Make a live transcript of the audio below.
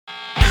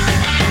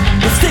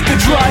Let's take a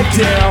drive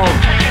down.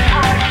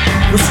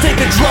 Let's take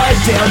a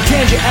drive down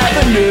Tangent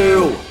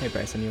Avenue. Hey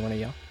Bryson, you want to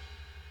yell?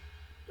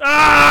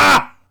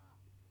 Ah!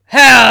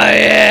 Hell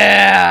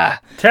yeah!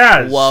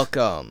 Taz,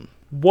 Welcome.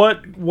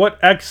 What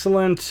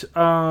excellent,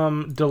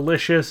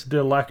 delicious,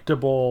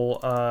 delectable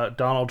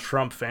Donald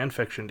Trump fan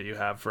fiction do you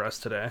have for us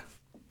today?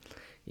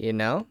 You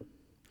know,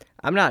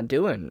 I'm not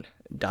doing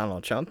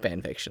Donald Trump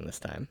fanfiction this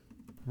time.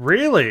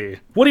 Really?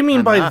 What do you mean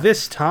I'm by not.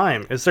 this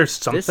time? Is there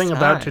something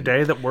about time.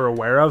 today that we're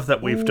aware of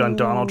that we've done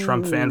Donald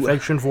Trump fan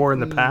fiction for in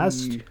the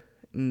past?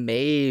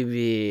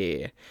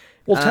 Maybe.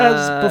 Well,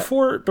 Taz,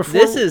 before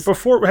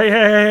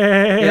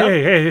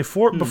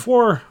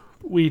before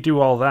we do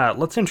all that,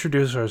 let's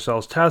introduce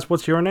ourselves. Taz,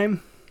 what's your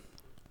name?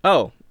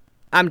 Oh,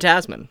 I'm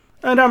Tasman.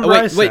 And I'm Oh,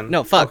 Bryson. wait,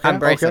 no, fuck, I'm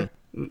Bryson. Okay.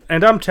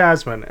 And I'm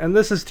Tasman, and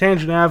this is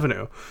Tangent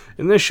Avenue.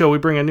 In this show, we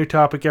bring a new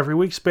topic every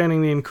week,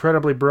 spanning the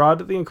incredibly broad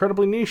to the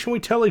incredibly niche, and we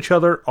tell each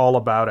other all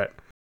about it.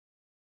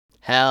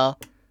 Hell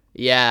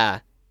yeah.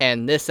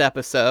 And this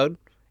episode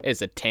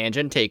is a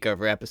Tangent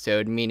Takeover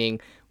episode, meaning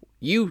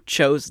you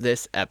chose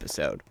this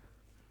episode.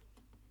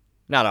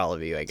 Not all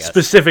of you, I guess.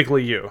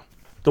 Specifically you,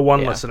 the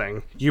one Yeah.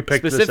 listening. You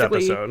picked this Specifically-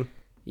 episode.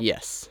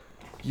 Yes.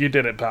 You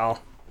did it,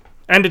 pal.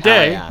 And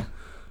today, Hell yeah.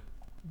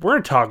 we're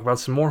going to talk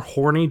about some more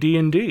horny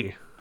D&D.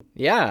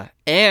 Yeah,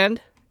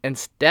 and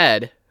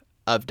instead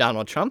of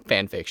Donald Trump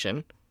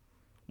fanfiction,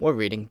 we're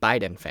reading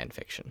Biden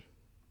fanfiction.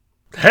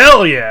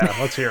 Hell yeah!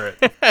 Let's hear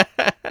it.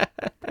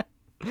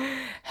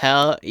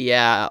 Hell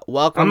yeah.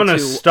 Welcome I'm to going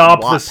to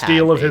stop the Wattpad,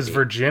 steal of his baby.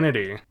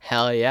 virginity.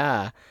 Hell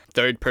yeah.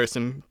 Third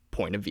person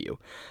point of view.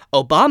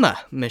 Obama,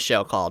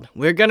 Michelle called.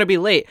 We're gonna be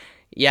late.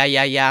 Yeah,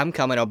 I'm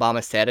coming,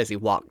 Obama said as he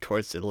walked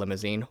towards the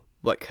limousine.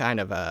 What kind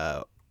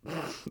of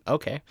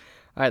okay.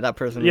 Alright, that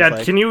person Yeah,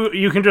 was like...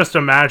 you can just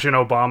imagine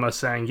Obama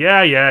saying,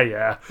 yeah.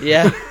 Yeah,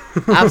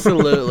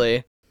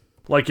 absolutely.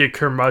 Like a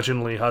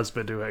curmudgeonly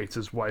husband who hates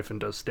his wife and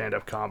does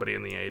stand-up comedy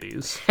in the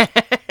 80s.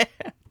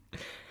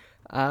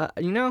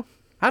 You know,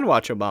 I'd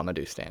watch Obama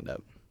do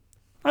stand-up.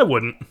 I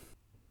wouldn't.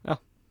 Oh.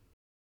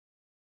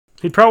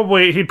 He'd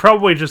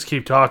probably just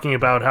keep talking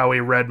about how he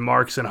read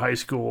Marx in high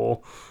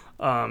school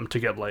to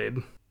get laid.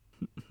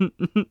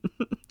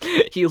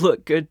 You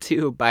look good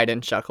too,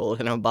 Biden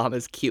chuckled in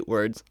Obama's cute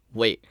words.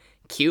 Wait,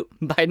 cute?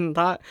 Biden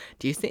thought.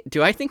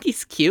 Do I think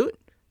he's cute?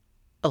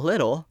 A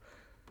little.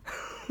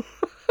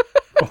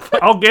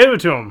 I'll give it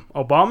to him.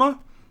 Obama?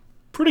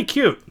 Pretty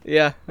cute.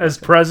 Yeah. As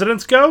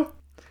presidents go?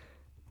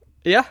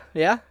 Yeah.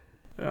 Yeah.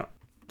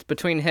 It's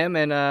between him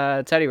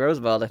and Teddy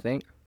Roosevelt, I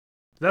think.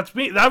 That's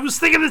me. I was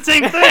thinking the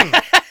same thing.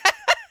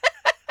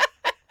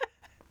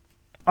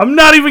 I'm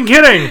not even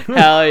kidding.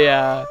 Hell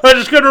yeah. I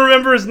just couldn't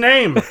remember his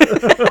name.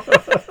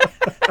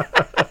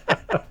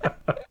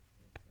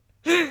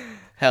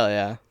 Hell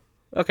yeah.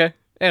 Okay.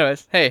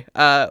 Anyways, hey,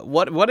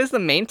 what is the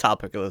main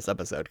topic of this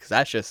episode? Because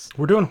that's just...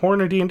 We're doing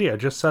horny D&D. I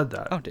just said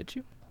that. Oh, did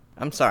you?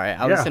 I'm sorry.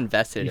 I was Yeah.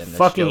 invested You in this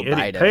fucking Joe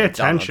idiot. Biden Pay and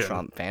Donald attention.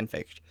 Trump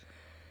fanfic.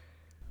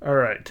 All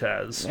right,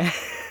 Taz.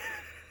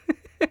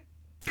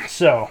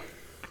 So,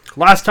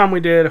 last time we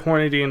did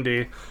horny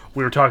D&D,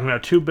 we were talking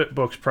about 2-bit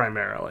books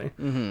primarily.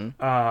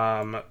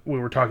 Mm-hmm. We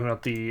were talking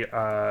about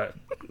the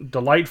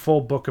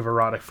delightful Book of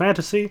Erotic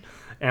Fantasy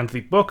and the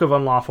Book of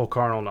Unlawful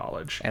Carnal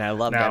Knowledge. And I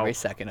loved Now, every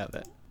second of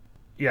it.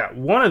 Yeah,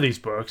 one of these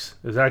books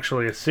is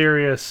actually a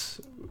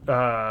serious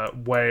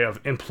way of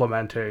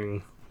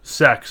implementing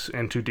sex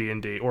into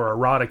D&D, or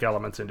erotic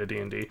elements into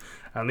D&D,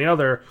 and the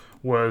other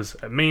was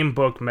a meme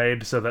book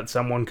made so that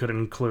someone could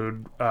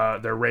include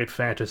their rape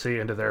fantasy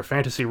into their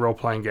fantasy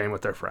role-playing game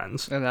with their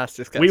friends. And that's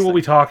disgusting. We will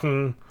be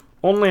talking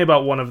only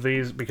about one of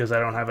these because I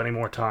don't have any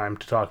more time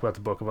to talk about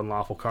the Book of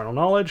Unlawful Carnal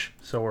Knowledge,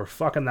 so we're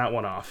fucking that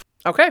one off.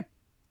 Okay.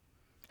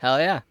 Hell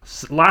yeah.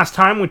 Last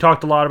time we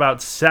talked a lot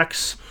about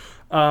sex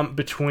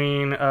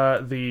between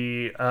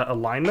the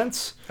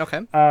alignments.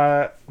 Okay.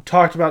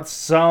 Talked about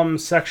some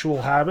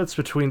sexual habits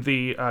between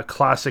the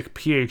classic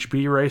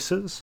PHB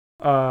races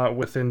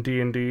within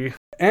D&D.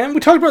 And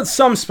we talked about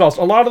some spells.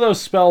 A lot of those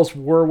spells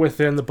were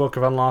within the Book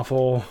of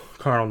Unlawful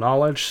Carnal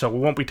Knowledge, so we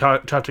won't be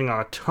touching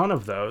on a ton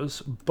of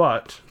those.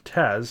 But,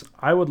 Tez,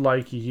 I would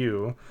like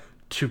you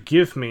to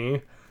give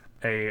me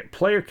a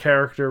player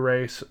character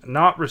race,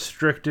 not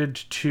restricted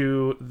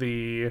to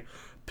the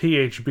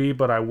PHB,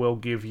 but I will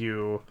give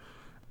you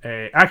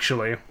a...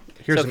 Actually,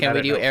 here's So an can we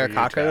edit do note for you,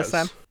 Aarakocra this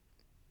Tez. time?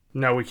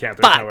 No, we can't.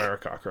 There's no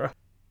Fuck! Aarakocra.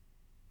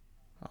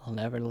 I'll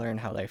never learn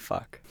how they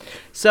fuck.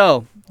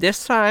 So,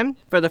 this time,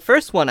 for the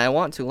first one I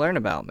want to learn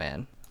about,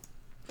 man,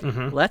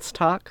 let's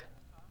talk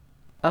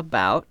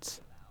about...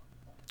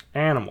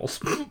 Animals.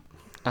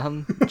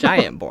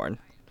 Giantborn.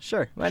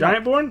 Sure. Why not?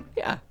 Giantborn?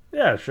 Yeah.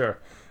 Yeah, sure.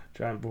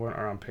 Giantborn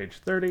are on page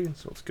 30,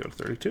 so let's go to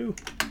 32.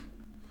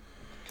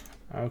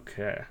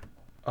 Okay.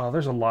 Oh,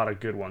 there's a lot of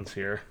good ones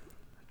here.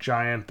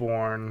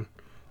 Giantborn,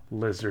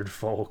 lizard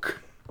folk.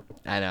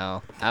 I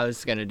know. I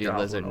was going to do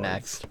Lizard Goblinoids.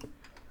 next.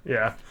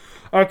 Yeah.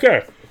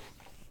 Okay.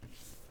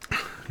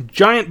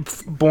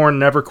 Giant-born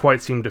never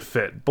quite seem to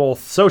fit, both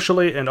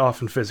socially and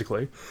often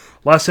physically.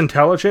 Less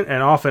intelligent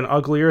and often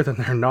uglier than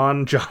their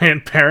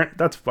non-giant parent.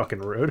 That's fucking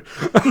rude.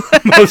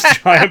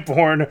 Most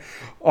giant-born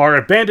are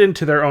abandoned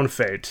to their own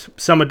fate.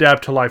 Some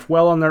adapt to life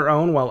well on their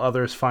own, while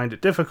others find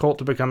it difficult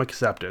to become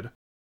accepted.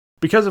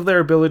 Because of their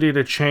ability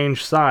to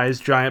change size,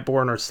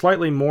 giant-born are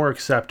slightly more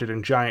accepted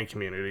in giant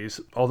communities,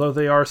 although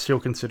they are still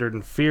considered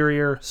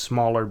inferior,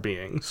 smaller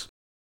beings.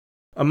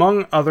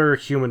 Among other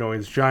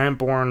humanoids,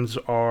 giant-borns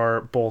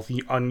are both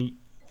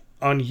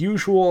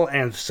unusual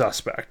and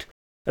suspect,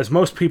 as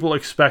most people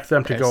expect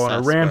them to go on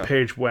a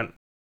rampage when...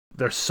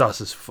 They're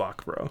sus as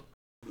fuck, bro.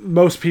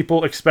 Most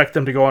people expect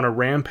them to go on a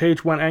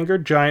rampage when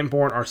angered.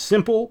 Giant-born are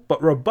simple,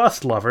 but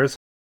robust lovers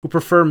who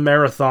prefer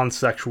marathon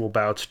sexual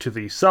bouts to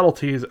the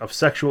subtleties of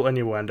sexual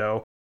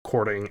innuendo,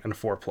 courting, and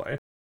foreplay.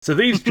 So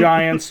these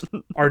giants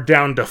are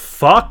down to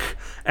fuck,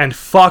 and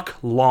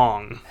fuck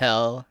long.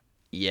 Hell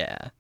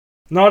yeah.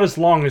 Not as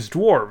long as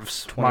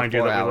dwarves, mind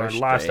you, that we 24 learned hours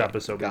last straight.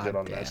 episode we did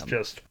on this. Goddamn.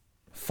 Just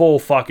full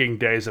fucking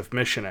days of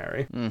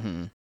missionary.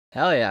 Mm-hmm.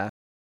 Hell yeah.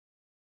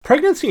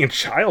 Pregnancy and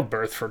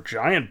childbirth for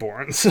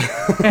giant-borns.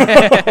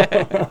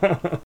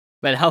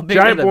 But how big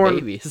are the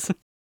babies?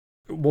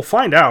 We'll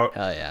find out.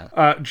 Hell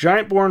yeah.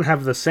 Giant-born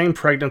have the same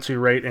pregnancy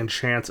rate and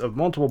chance of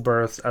multiple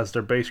births as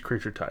their base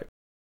creature type.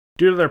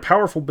 Due to their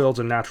powerful builds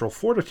and natural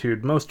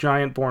fortitude, most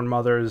giant-born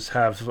mothers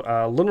have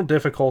little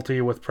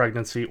difficulty with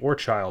pregnancy or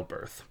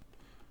childbirth.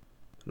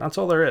 And that's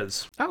all there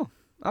is. Oh,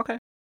 okay.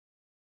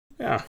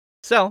 Yeah.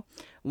 So,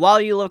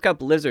 while you look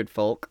up lizard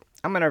folk,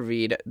 I'm going to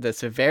read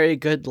this very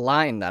good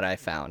line that I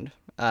found.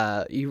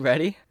 You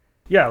ready?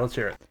 Yeah, let's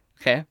hear it.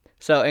 Okay.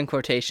 So, in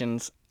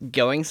quotations,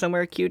 going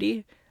somewhere,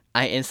 cutie?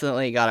 I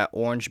instantly got an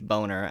orange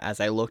boner as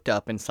I looked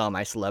up and saw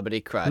my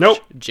celebrity crush,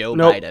 Joe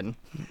Biden.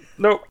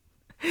 Nope.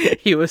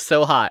 He was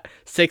so hot.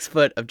 6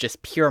 foot of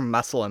just pure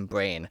muscle and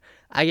brain.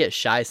 I get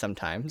shy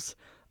sometimes.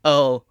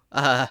 Oh,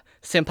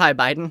 Senpai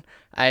Biden?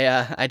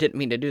 I didn't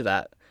mean to do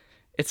that.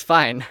 It's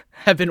fine.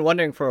 I've been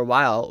wondering for a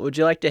while. Would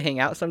you like to hang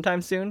out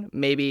sometime soon?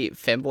 Maybe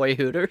Femboy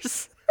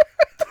Hooters?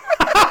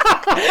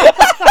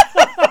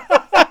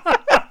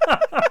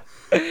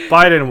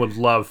 Biden would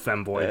love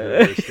femboy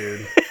Hooters,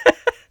 dude.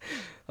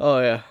 Oh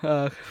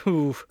yeah.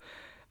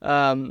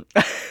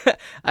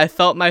 I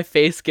felt my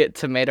face get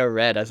tomato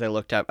red as I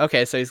looked up.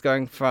 Okay, so he's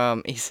going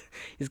from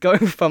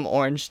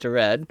orange to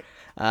red.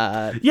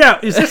 Yeah,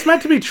 is this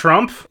meant to be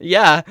Trump?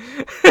 Yeah.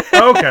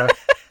 Okay.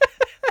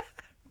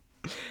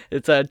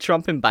 It's a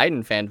Trump and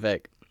Biden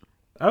fanfic.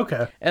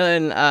 Okay.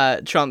 And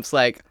then Trump's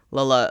like,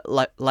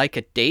 like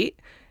a date?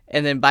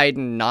 And then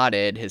Biden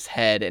nodded his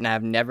head, and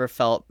I've never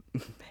felt...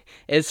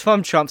 It's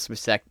from Trump's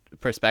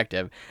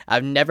perspective.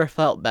 I've never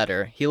felt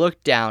better. He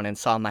looked down and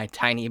saw my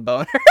tiny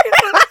boner.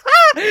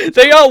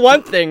 They got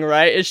one thing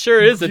right. It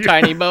sure is a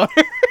tiny boner.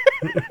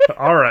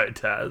 All right,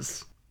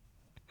 Taz.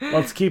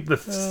 Let's keep the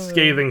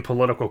scathing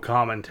political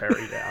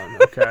commentary down,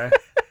 okay?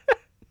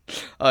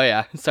 Oh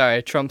yeah,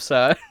 sorry. Trump's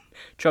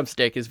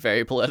dick is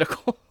very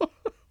political.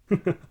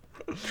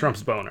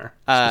 Trump's boner,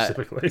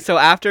 specifically. So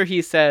after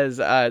he says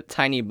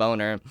tiny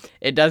boner,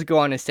 it does go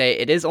on to say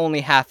it is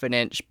only half an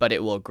inch, but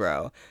it will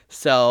grow.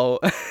 So...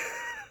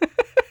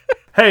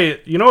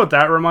 Hey, you know what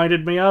that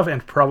reminded me of,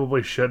 and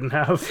probably shouldn't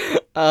have?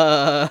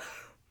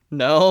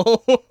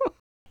 No.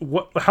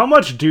 How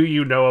much do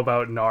you know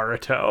about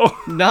Naruto?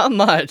 Not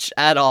much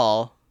at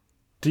all.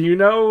 Do you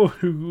know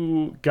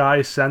who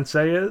Guy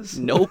Sensei is?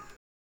 Nope.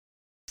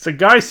 So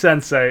Guy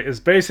Sensei is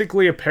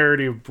basically a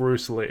parody of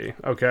Bruce Lee,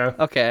 okay?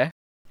 Okay.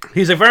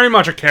 He's very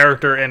much a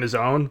character in his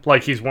own.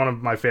 Like, he's one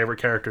of my favorite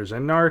characters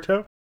in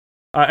Naruto.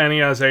 And he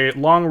has a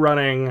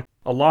long-running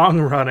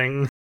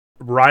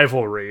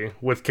rivalry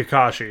with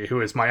Kakashi,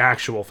 who is my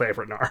actual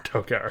favorite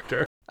Naruto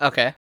character.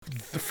 Okay.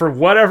 For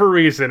whatever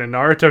reason, in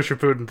Naruto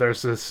Shippuden,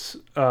 there's this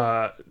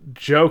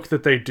joke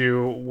that they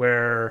do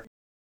where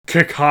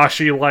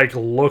Kakashi, like,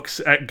 looks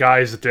at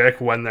Guy's dick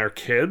when they're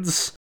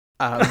kids.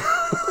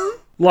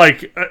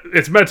 Like,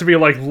 it's meant to be,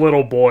 like,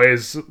 little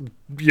boys,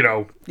 you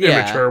know,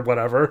 immature,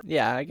 whatever.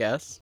 Yeah, I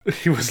guess.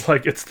 He was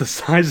like, it's the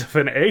size of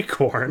an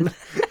acorn.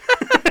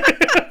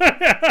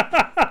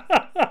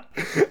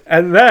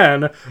 And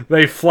then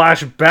they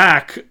flash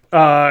back to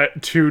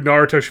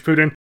Naruto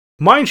Shippuden.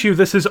 Mind you,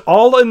 this is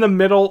all in the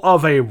middle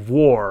of a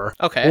war.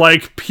 Okay.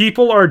 Like,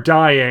 people are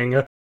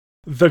dying.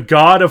 The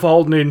god of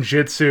all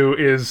ninjutsu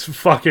is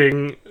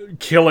fucking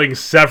killing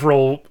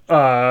several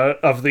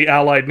of the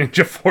allied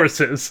ninja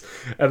forces.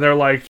 And they're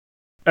like...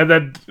 And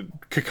then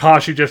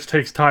Kakashi just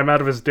takes time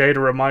out of his day to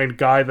remind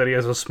Guy that he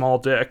has a small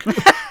dick.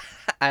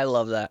 I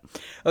love that.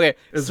 Okay,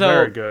 it's so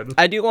very good.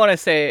 I do want to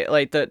say,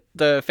 like, the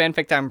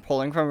fanfic that I'm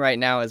pulling from right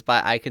now is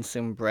by I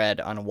Consume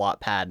Bread on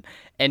Wattpad,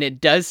 and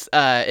it does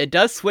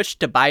switch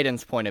to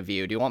Biden's point of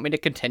view. Do you want me to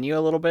continue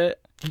a little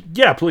bit?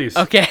 Yeah, please.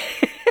 Okay.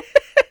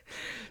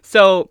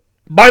 So,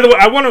 by the way,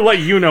 I want to let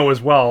you know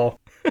as well.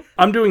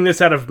 I'm doing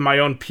this out of my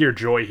own pure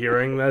joy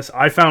hearing this.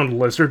 I found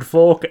lizard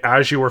folk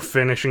as you were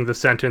finishing the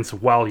sentence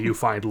while you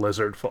find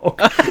lizard folk.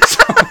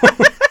 So...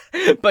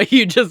 But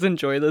you just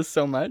enjoy this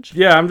so much.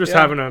 Yeah, I'm just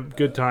having a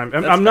good time.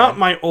 I'm fair. not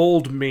my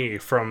old me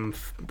from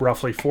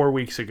roughly 4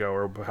 weeks ago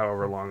or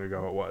however long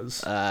ago it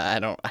was.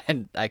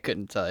 I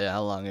couldn't tell you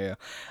how long ago.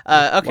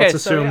 Okay, Let's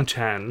assume so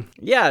 10.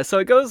 yeah, so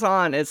it goes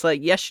on. It's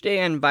like,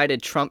 yesterday I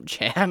invited Trump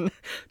Chan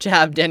to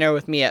have dinner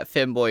with me at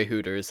Finboy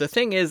Hooters. The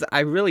thing is, I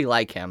really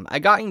like him. I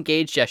got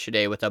engaged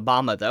yesterday with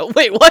Obama, though.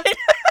 Wait, what?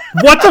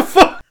 What the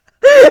fuck?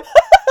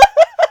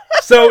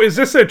 So is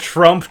this a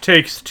Trump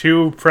takes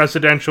 2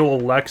 presidential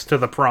elects to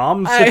the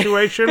prom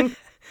situation?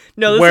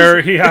 No,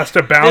 where he has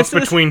to bounce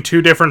this is- between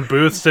 2 different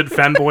booths at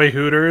Femboy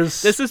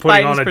Hooters, This is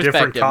putting Biden's on a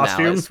different perspective now.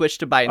 costume? It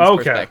switched to Biden's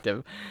Okay.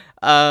 perspective.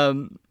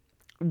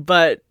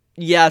 But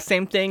yeah,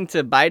 same thing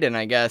to Biden,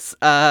 I guess.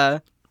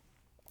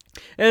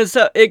 And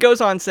so it goes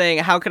on saying,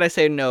 how could I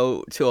say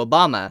no to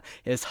Obama?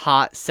 His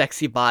hot,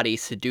 sexy body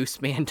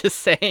seduced me into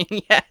saying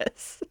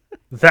yes.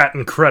 That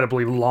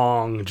incredibly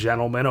long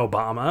gentleman,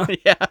 Obama.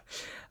 Yeah.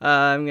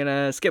 I'm going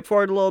to skip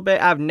forward a little bit.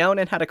 I've known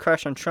and had a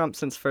crush on Trump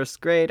since first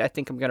grade. I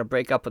think I'm going to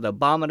break up with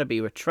Obama to be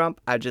with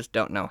Trump. I just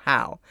don't know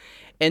how.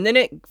 And then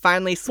it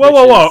finally switches.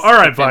 Whoa. All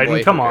right, to Biden,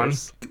 Finboy come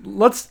Hooters. on.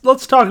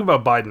 Let's talk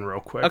about Biden real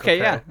quick.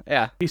 Okay,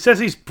 yeah. He says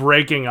he's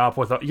breaking up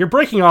with... You're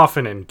breaking off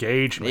an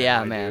engagement. Yeah,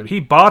 my man. dude. He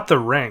bought the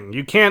ring.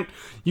 You can't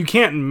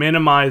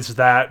minimize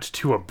that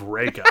to a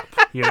breakup,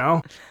 you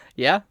know?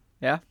 Yeah,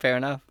 fair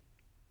enough.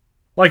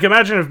 Like,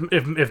 imagine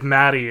if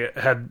Maddie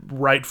had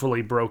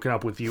rightfully broken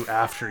up with you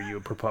after you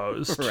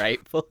proposed.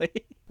 Rightfully.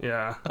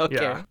 Yeah. Okay.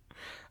 Yeah.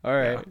 All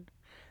right.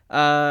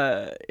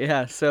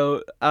 Yeah,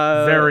 so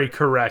Very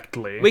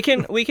correctly. we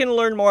can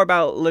learn more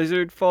about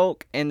lizard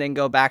folk and then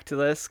go back to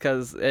this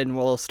and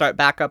we'll start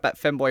back up at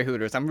Femboy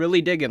Hooters. I'm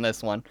really digging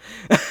this one.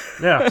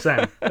 Yeah,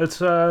 same. It's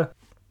got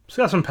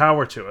some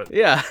power to it.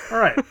 Yeah. All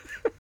right.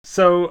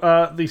 So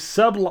the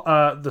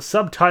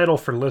subtitle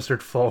for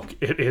Lizard Folk,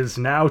 it is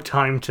now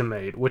time to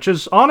mate, which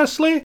is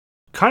honestly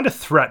kind of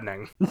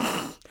threatening.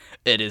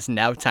 It is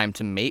now time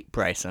to mate,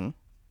 Bryson.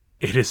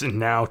 It is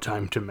now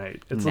time to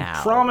mate. It's Now.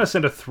 a promise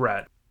and a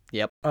threat.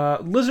 Yep.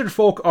 Lizard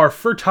folk are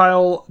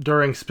fertile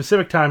during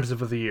specific times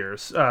of the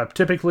years,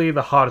 typically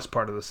the hottest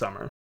part of the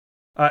summer,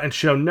 and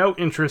show no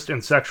interest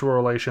in sexual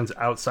relations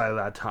outside of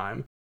that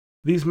time.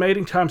 These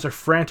mating times are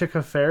frantic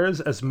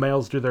affairs as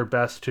males do their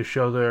best to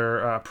show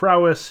their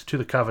prowess to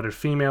the coveted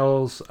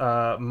females.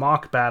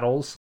 Mock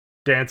battles,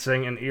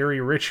 dancing, and eerie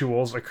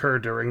rituals occur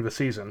during the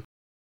season.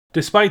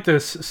 Despite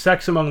this,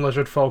 sex among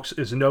lizard folks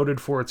is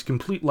noted for its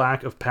complete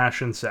lack of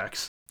passion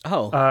sex.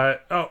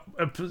 A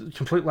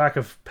complete lack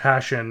of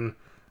passion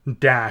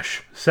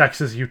dash sex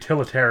is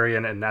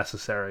utilitarian and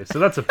necessary. So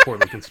that's a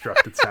poorly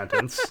constructed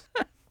sentence.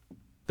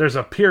 There's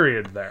a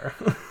period there.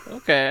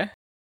 Okay.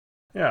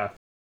 Yeah.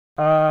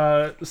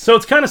 So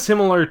it's kind of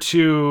similar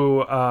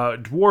to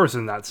dwarves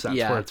in that sense,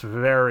 where it's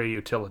very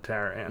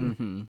utilitarian.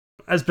 Mm-hmm.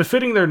 As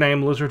befitting their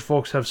name, lizard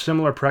folks have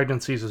similar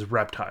pregnancies as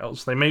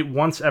reptiles. They mate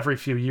once every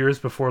few years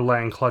before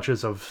laying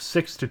clutches of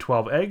 6 to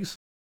 12 eggs,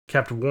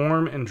 kept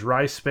warm in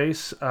dry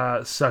space,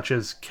 such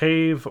as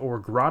cave or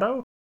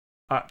grotto.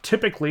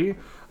 Typically,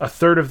 a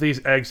third of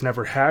these eggs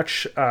never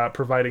hatch,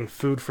 providing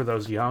food for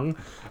those young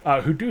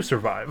who do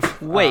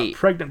survive. Wait.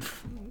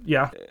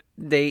 Yeah.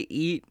 They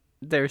eat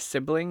their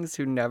siblings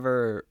who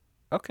never...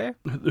 Okay.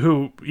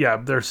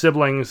 Their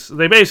siblings,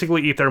 they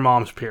basically eat their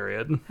moms,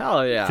 period.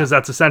 Hell yeah. Because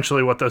that's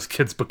essentially what those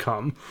kids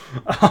become.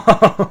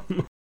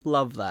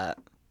 Love that.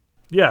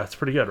 Yeah, it's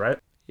pretty good, right?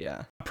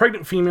 Yeah.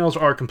 Pregnant females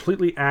are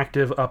completely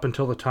active up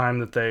until the time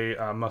that they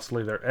must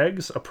lay their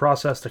eggs, a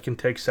process that can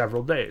take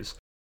several days.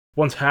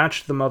 Once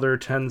hatched, the mother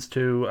tends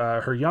to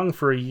her young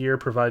for a year,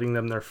 providing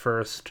them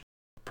first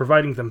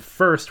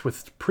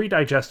with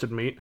pre-digested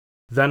meat,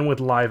 then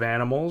with live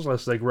animals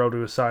as they grow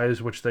to a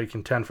size which they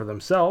can tend for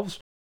themselves.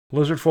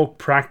 Lizard folk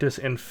practice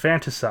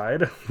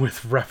infanticide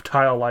with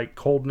reptile-like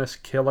coldness,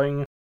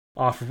 killing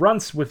off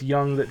runts with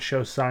young that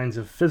show signs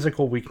of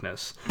physical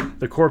weakness.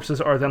 The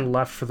corpses are then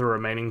left for the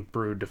remaining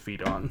brood to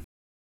feed on.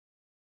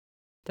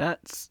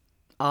 That's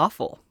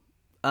awful.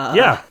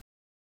 Yeah,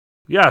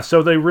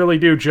 so they really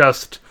do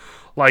just,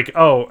 like,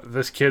 oh,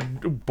 this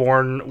kid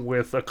born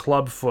with a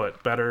club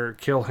foot, better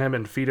kill him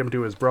and feed him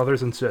to his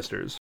brothers and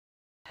sisters.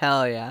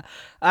 Hell yeah.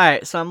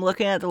 Alright, so I'm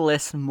looking at the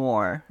list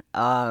more.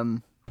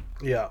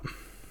 Yeah.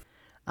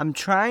 I'm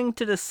trying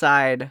to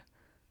decide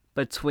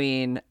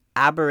between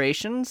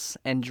aberrations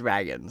and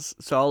dragons.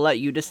 So I'll let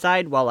you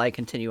decide while I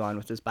continue on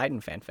with this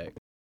Biden fanfic.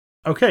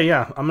 Okay,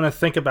 yeah, I'm going to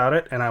think about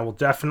it, and I will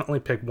definitely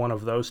pick one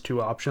of those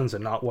two options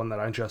and not one that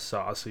I just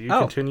saw. So you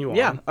continue on.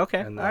 Yeah, okay.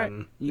 And all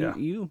then, right.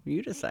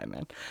 You decide,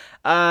 man.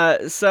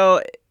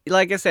 So,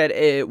 like I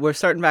said, we're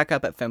starting back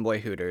up at Femboy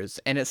Hooters,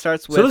 and it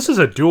starts with... So this is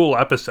a dual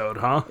episode,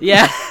 huh?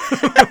 Yeah.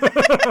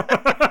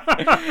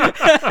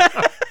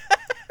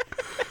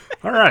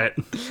 All right.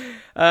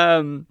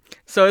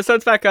 So it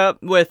starts back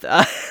up with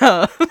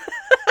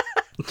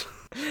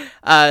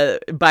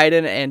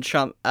Biden and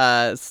Trump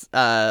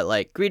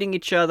like greeting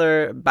each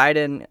other.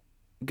 Biden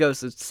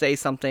goes to say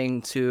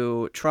something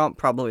to Trump,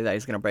 probably that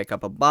he's going to break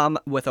up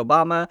with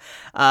Obama.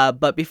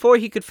 But before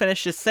he could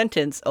finish his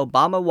sentence,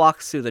 Obama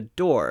walks through the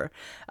door.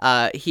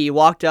 He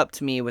walked up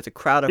to me with a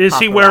crowd of Is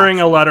he paparazzi. wearing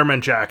a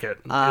Letterman jacket?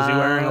 Is he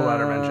wearing a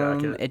Letterman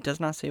jacket? It does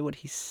not say what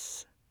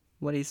he's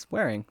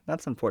wearing.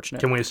 That's unfortunate.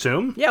 Can we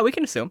assume? Yeah, we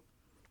can assume.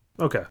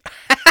 Okay.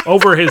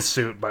 Over his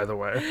suit, by the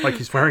way. Like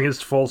he's wearing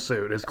his full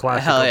suit, his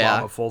classic Hell Obama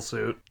yeah. full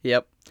suit.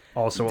 Yep.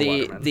 Also a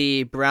Letterman.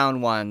 The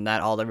brown one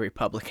that all the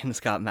Republicans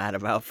got mad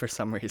about for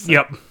some reason.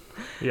 Yep.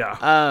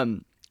 Yeah.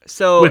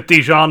 So with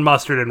Dijon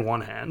mustard in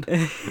one hand.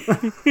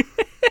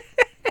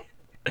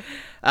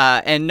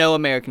 and no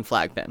American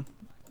flag pin.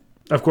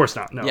 Of course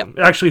not. No. Yep.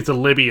 Actually, it's a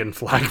Libyan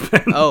flag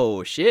pin.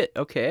 Oh shit.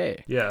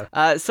 Okay. Yeah.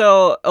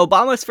 So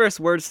Obama's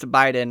first words to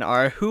Biden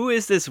are, "Who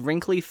is this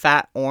wrinkly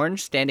fat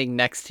orange standing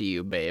next to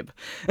you, babe?"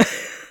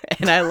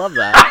 And I love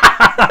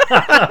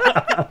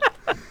that.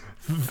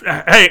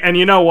 Hey, and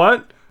you know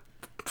what?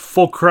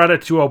 Full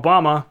credit to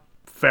Obama.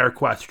 Fair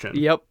question.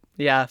 Yep.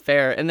 Yeah,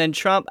 fair. And then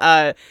Trump,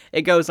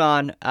 it goes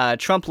on,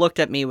 Trump looked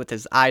at me with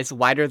his eyes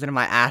wider than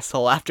my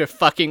asshole after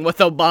fucking with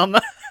Obama.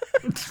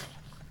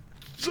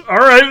 All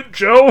right,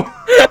 Joe.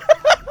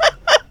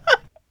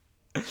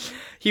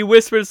 He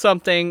whispered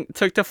something,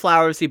 took the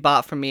flowers he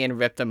bought from me and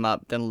ripped them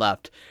up, then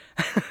left.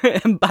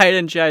 And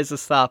Biden tries to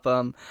stop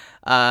him,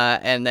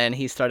 and then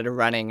he started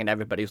running and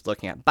everybody's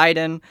looking at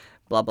Biden.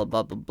 Blah, blah,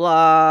 blah, blah,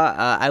 blah.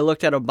 I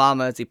looked at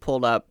Obama as he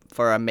pulled up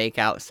for a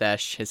makeout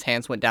sesh. His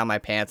hands went down my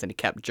pants and he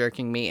kept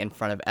jerking me in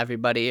front of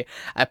everybody.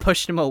 I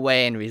pushed him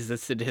away and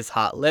resisted his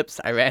hot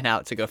lips. I ran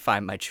out to go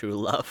find my true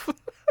love.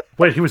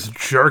 Wait, he was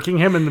jerking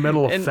him in the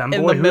middle of Femboy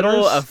In the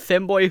middle Hooters? of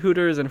Femboy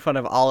Hooters in front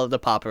of all of the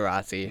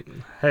paparazzi.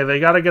 Hey, they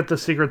gotta get the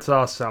secret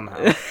sauce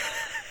somehow.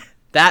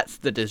 That's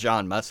the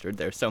Dijon mustard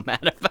they're so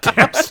mad about.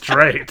 Damn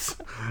straight.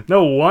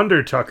 No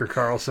wonder Tucker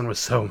Carlson was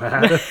so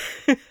mad.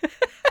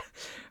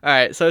 All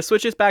right, so it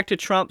switches back to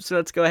Trump, so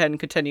let's go ahead and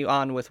continue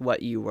on with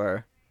what you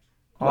were.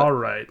 All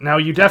right. Now,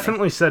 you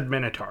definitely said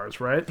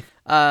Minotaurs, right?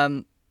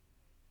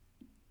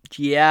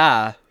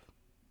 Yeah.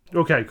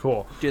 Okay,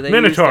 cool. Do they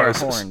Minotaurs. use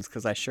their horns?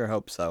 Because I sure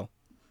hope so.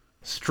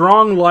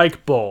 Strong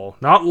like bull.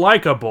 Not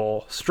like a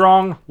bull.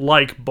 Strong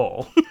like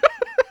bull.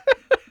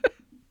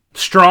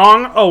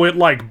 Strong? Oh, it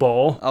like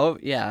bull. Oh,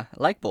 yeah,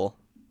 like bull.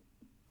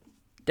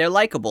 They're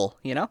likable,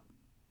 you know?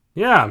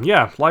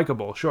 Yeah,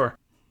 likable, sure.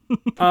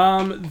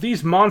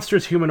 These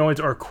monstrous humanoids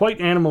are quite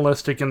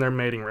animalistic in their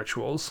mating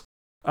rituals.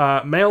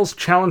 Males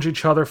challenge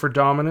each other for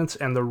dominance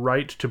and the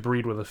right to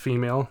breed with a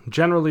female.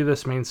 Generally,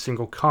 this means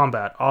single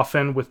combat,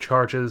 often with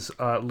charges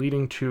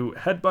leading to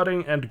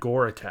headbutting and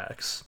gore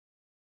attacks.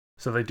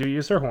 So they do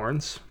use their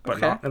horns,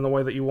 but not in the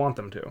way that you want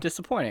them to.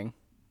 Disappointing.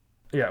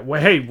 Yeah,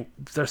 well, hey,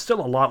 there's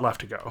still a lot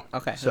left to go.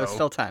 Okay, so there's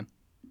still time.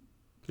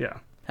 Yeah.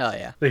 Hell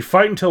yeah. They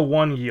fight until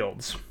one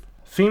yields.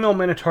 Female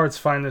Minotaurs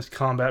find this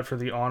combat for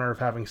the honor of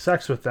having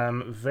sex with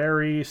them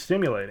very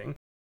stimulating.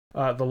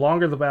 The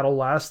longer the battle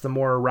lasts, the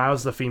more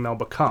aroused the female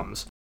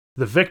becomes.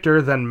 The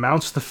victor then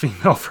mounts the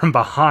female from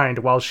behind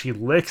while she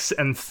licks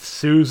and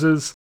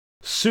soothes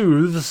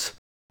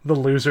the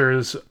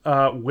losers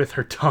with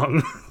her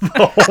tongue.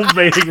 The whole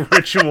mating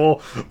ritual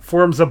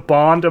forms a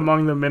bond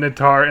among the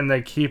Minotaur, and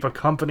they keep a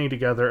company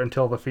together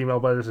until the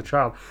female bears a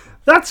child.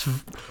 That's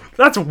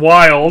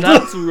wild.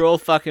 That's real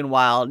fucking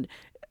wild.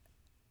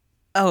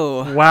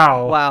 Oh.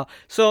 Wow.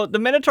 So the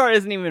Minotaur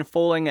isn't even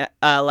performing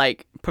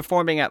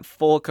at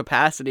full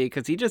capacity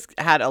because he just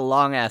had a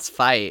long ass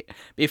fight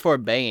before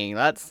banging.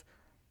 That's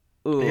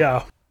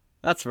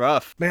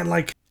rough. Man,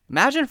 like,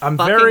 imagine I'm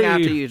fucking very...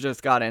 after you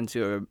just got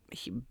into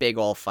a big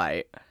ol'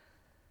 fight.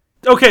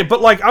 Okay,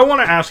 but like, I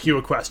want to ask you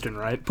a question,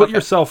 right? Put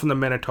yourself in the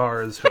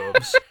Minotaur's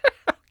hooves.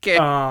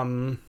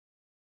 Okay.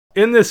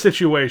 In this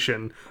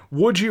situation,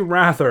 would you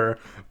rather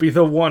be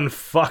the one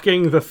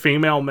fucking the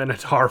female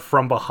Minotaur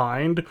from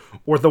behind,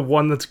 or the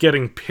one that's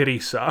getting pity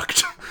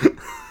sucked?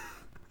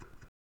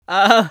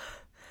 Like,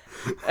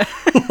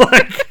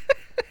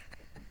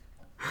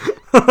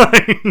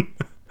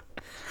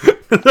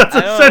 that's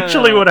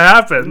essentially what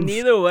happens.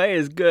 Neither way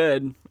is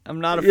good. I'm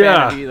not a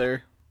fan of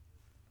either.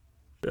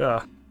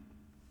 Yeah.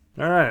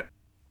 All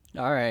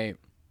right.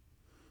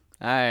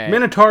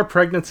 Minotaur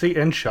pregnancy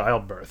and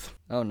childbirth.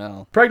 Oh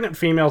no. Pregnant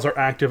females are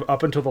active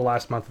up until the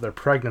last month of their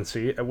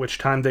pregnancy, at which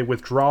time they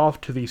withdraw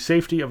to the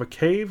safety of a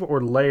cave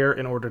or lair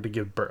in order to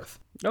give birth.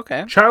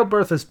 Okay.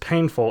 Childbirth is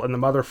painful, and the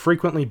mother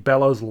frequently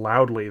bellows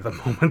loudly the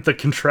moment the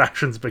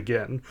contractions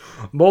begin.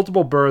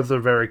 Multiple births are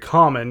very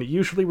common,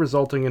 usually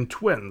resulting in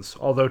twins,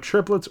 although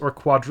triplets or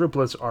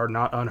quadruplets are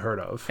not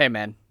unheard of. Hey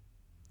man.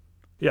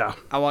 Yeah.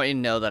 I want you to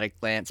know that I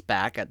glanced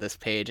back at this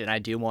page, and I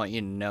do want you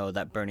to know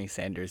that Bernie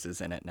Sanders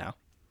is in it now.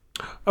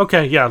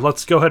 Okay, yeah,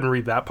 let's go ahead and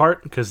read that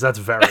part, because that's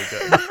very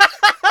good.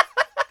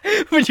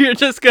 But you're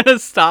just gonna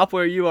stop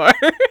where you are?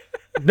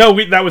 No,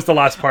 that was the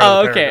last part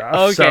of the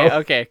paragraph.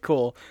 Okay,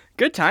 cool.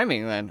 Good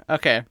timing then.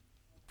 Okay.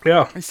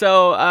 Yeah.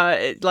 So,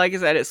 like I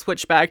said, it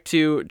switched back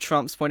to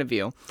Trump's point of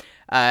view.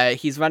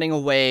 He's running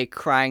away,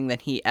 crying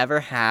that he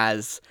ever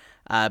has.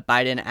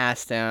 Biden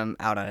asked him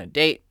out on a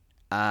date.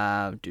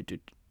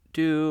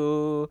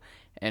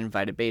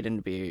 Invited Biden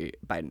to be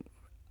Biden.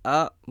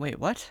 Wait,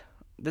 what?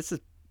 This is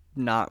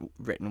not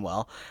written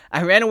well.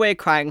 I ran away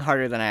crying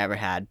harder than I ever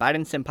had.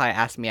 Biden senpai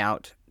asked me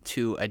out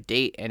to a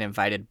date and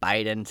invited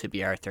Biden to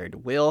be our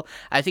third wheel.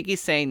 I think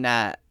he's saying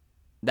that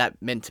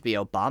meant to be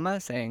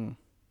Obama, saying...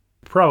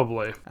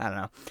 Probably. I don't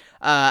know.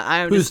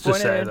 I'm Who's to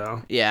disappointed. say,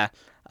 though? Yeah.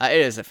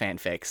 It is a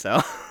fanfic,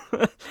 so...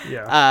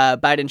 Yeah.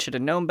 Biden should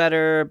have known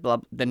better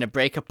than to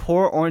break a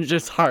poor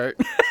orange's heart.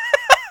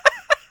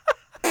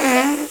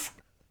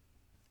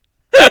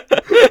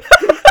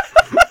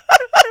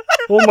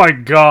 Oh my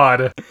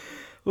god.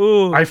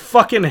 Ooh. I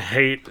fucking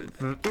hate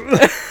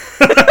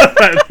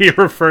that he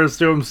refers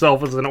to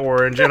himself as an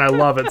orange, and I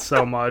love it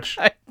so much.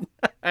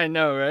 I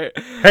know, right?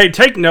 Hey,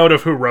 take note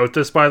of who wrote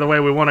this, by the way.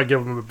 We want to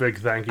give him a big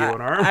thank you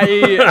in our I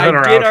in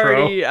our did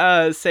outro.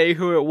 already say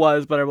who it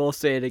was, but I will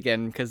say it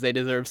again because they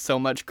deserve so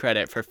much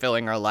credit for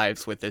filling our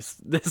lives with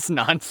this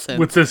nonsense.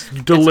 With this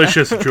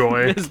delicious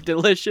joy. This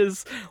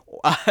delicious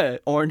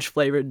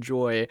orange-flavored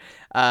joy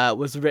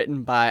was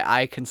written by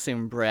I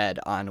Consume Bread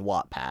on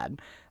Wattpad.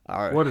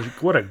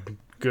 What a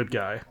good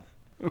guy.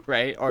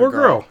 Right? Or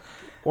girl.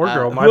 Or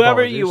girl, my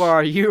whoever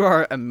apologies. you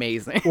are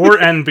amazing. Or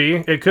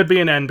NB. It could be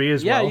an NB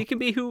as well. Yeah, you can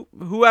be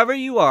whoever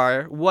you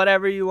are,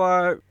 whatever you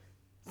are.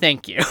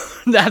 Thank you.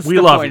 That's We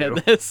the love point you.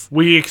 of this.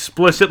 We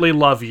explicitly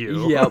love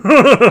you. Yep.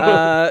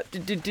 I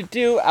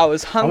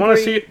was hungry. I want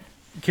to see...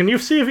 Can you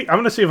see if... I'm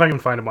going to see if I can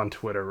find him on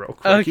Twitter real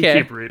quick. Okay.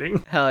 You keep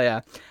reading. Hell yeah.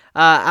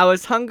 I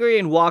was hungry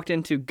and walked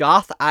into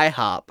Goth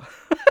IHOP.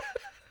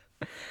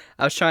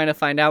 I was trying to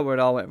find out where it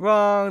all went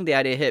wrong. The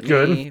idea hit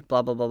me.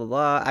 Blah, blah, blah, blah,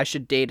 blah. I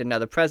should date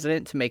another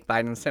president to make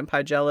Biden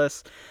senpai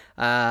jealous.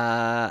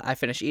 I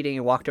finished eating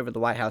and walked over to the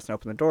White House and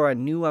opened the door. I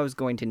knew I was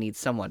going to need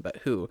someone, but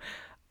who?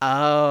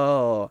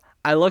 Oh,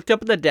 I looked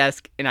up at the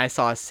desk and I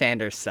saw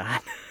Sanders' son.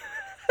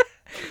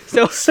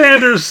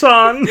 Sanders'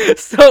 son!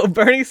 So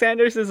Bernie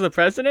Sanders is the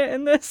president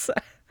in this?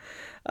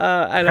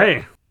 I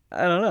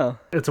don't know.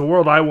 It's a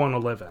world I want to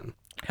live in.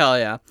 Hell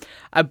yeah.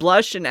 I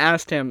blushed and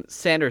asked him,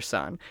 Sanders'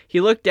 son. He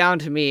looked down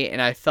to me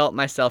and I felt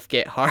myself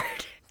get hard.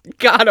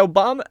 God,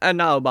 Obama?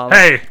 Not Obama.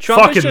 Hey,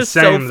 Trump fucking is just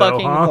same, so though,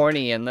 fucking huh?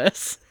 horny in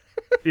this.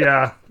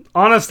 Yeah.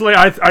 Honestly,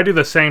 I do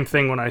the same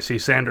thing when I see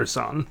Sanders'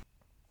 son.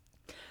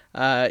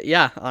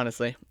 Yeah,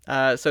 honestly.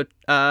 I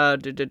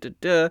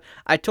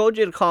told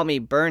you to call me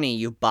Bernie,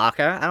 you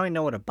baka. I don't even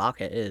know what a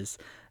baka is.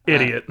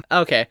 Idiot.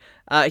 Okay.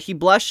 He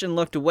blushed and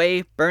looked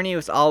away. Bernie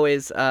was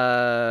always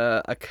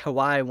a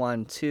kawaii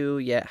one too,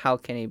 yet how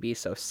can he be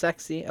so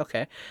sexy?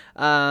 Okay.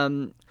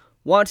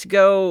 Want to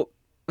go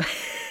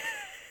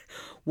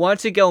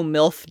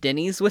MILF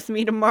Denny's with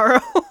me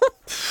tomorrow?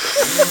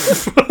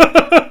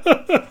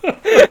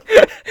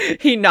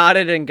 He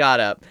nodded and got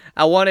up.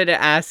 I wanted to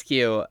ask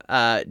you,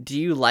 do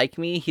you like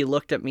me? He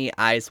looked at me,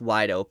 eyes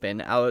wide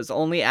open. I was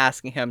only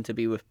asking him to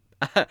be with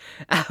Biden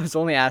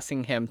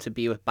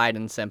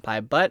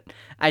senpai, but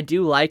I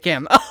do like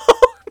him. Oh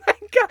my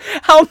god,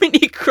 how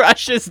many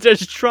crushes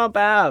does Trump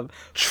have?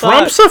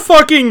 Trump's a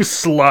fucking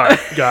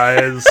slut,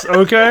 guys,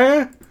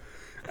 okay?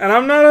 And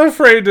I'm not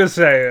afraid to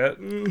say it.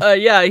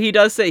 Yeah, he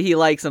does say he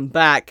likes him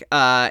back,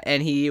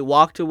 and he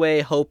walked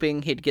away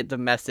hoping he'd get the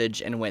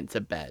message and went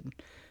to bed.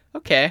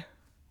 Okay.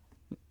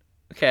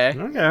 Okay.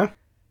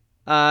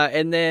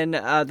 And then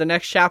the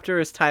next chapter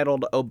is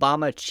titled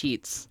Obama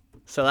Cheats.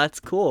 So that's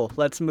cool.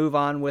 Let's move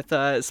on with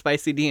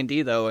Spicy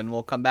D&D, though, and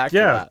we'll come back to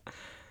that.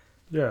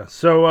 Yeah.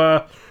 So,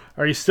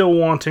 are you still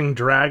wanting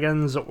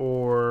dragons,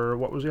 or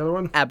what was the other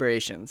one?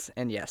 Aberrations,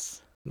 and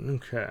yes.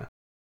 Okay.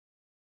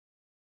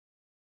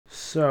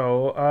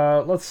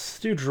 So, let's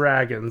do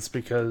dragons,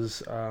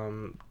 because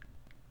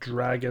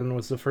dragon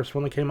was the first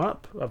one that came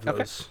up of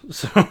those. Okay.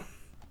 So,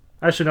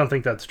 I actually don't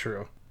think that's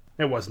true.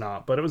 It was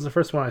not, but it was the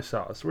first one I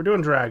saw. So we're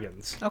doing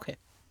dragons. Okay.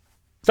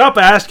 Stop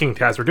asking,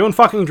 Taz. We're doing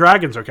fucking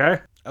dragons, okay?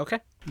 Okay.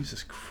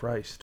 Jesus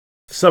Christ.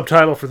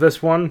 Subtitle for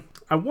this one: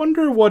 I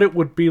wonder what it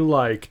would be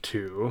like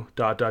to... ...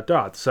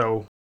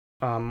 So,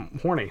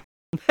 horny.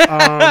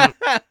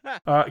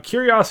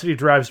 Curiosity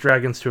drives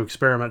dragons to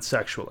experiment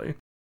sexually.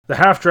 The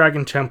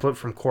half-dragon template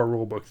from Core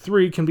Rulebook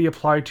 3 can be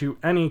applied to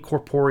any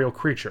corporeal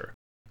creature.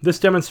 This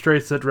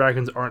demonstrates that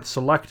dragons aren't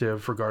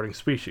selective regarding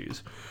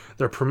species.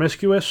 They're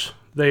promiscuous.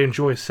 They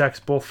enjoy sex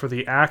both for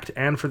the act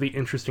and for the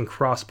interesting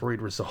crossbreed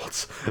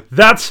results.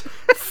 That's...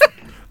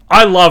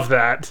 I love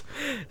that.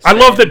 Same. I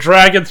love that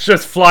dragons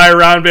just fly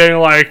around being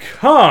like,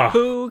 huh.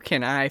 Who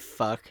can I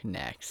fuck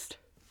next?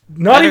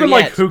 Not Better even yet,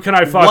 like, who can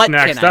I fuck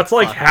next? That's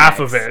like half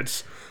of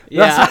it.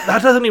 Yeah.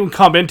 That doesn't even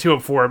come into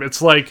it for him.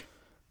 It's like,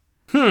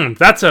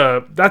 that's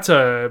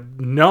a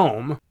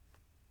gnome.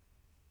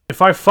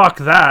 If I fuck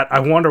that, I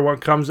wonder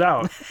what comes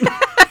out.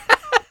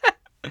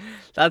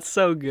 That's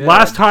so good.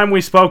 Last time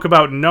we spoke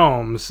about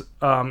gnomes,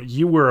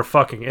 you were a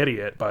fucking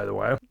idiot, by the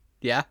way.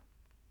 Yeah.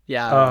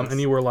 Yeah. And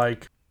you were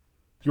like,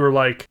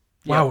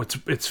 wow, it's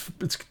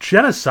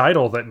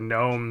genocidal that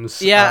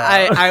gnomes.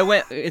 Yeah, I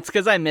went. It's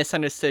because I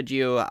misunderstood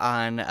you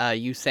on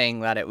you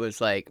saying that it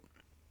was like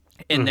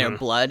in their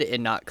blood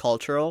and not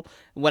cultural.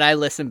 When I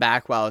listened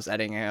back while I was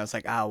editing it, I was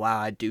like, oh, wow,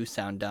 I do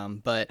sound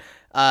dumb. But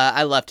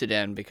I left it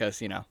in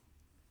because,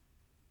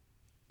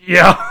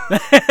 Yeah.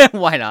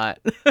 why not?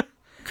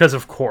 Because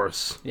of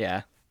course.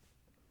 Yeah.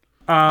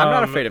 I'm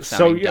not afraid of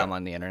sounding yeah. dumb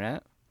on the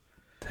internet.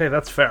 Hey,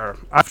 that's fair.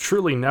 I've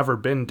truly never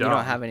been dumb. You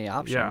don't have any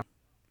option.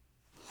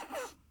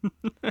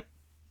 Yeah.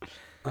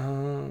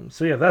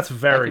 So yeah, that's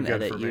very I can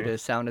good edit for you me. to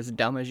sound as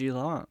dumb as you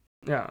want.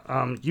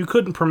 Yeah. You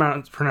couldn't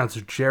pronounce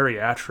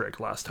geriatric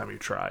last time you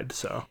tried,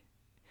 so.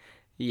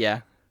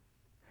 Yeah.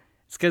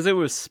 It's because it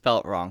was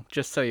spelt wrong,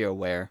 just so you're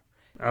aware.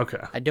 Okay.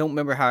 I don't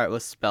remember how it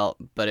was spelt,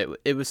 but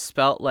it was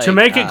spelt like... To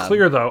make it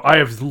clear, though, I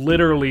have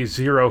literally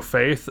zero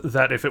faith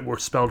that if it were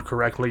spelled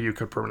correctly, you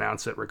could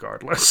pronounce it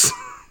regardless.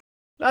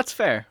 That's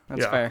fair.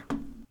 That's fair.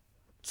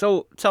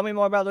 So, tell me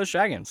more about those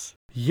dragons.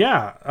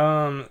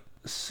 Yeah,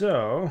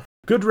 so...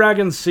 Good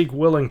dragons seek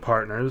willing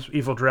partners.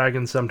 Evil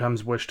dragons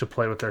sometimes wish to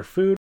play with their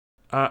food.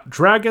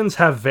 Dragons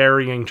have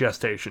varying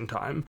gestation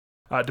time.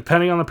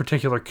 Depending on the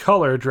particular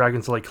color,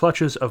 dragons lay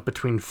clutches of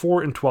between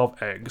 4 and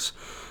 12 eggs.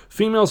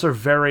 Females are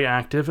very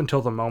active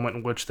until the moment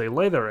in which they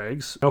lay their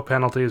eggs. No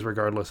penalties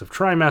regardless of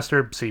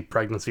trimester. See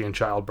Pregnancy and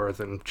Childbirth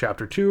in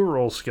Chapter 2,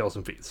 Roles, Skills,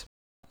 and Feats.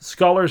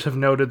 Scholars have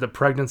noted that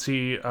pregnant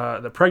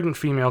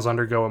females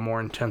undergo a more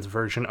intense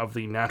version of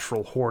the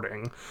natural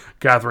hoarding,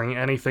 gathering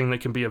anything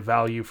that can be of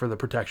value for the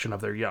protection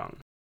of their young.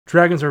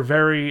 Dragons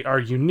are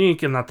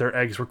unique in that their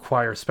eggs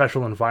require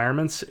special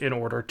environments in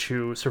order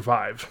to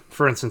survive.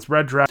 For instance,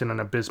 red dragon in an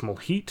abysmal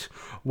heat,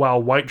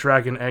 while white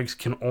dragon eggs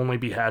can only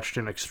be hatched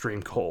in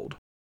extreme cold.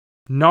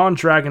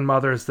 Non-dragon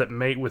mothers that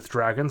mate with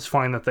dragons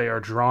find that they are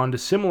drawn to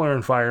similar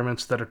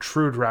environments that a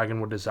true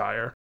dragon would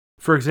desire.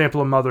 For example,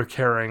 a mother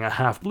carrying a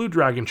half-blue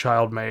dragon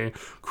child may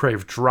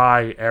crave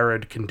dry,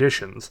 arid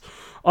conditions.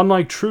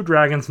 Unlike true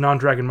dragons,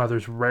 non-dragon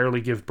mothers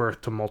rarely give birth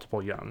to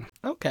multiple young.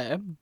 Okay.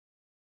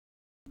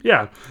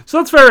 Yeah, so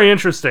that's very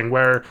interesting,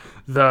 where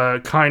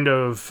the kind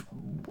of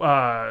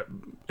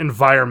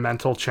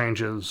environmental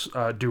changes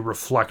do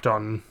reflect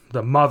on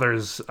the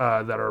mothers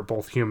that are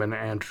both human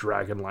and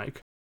dragon-like.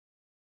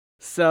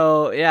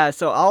 So, yeah,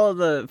 so all of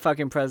the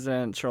fucking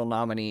presidential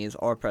nominees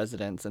or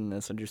presidents in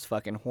this are just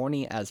fucking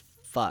horny as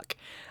fuck.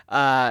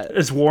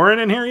 Is Warren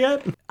in here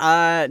yet?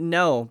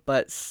 No,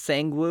 but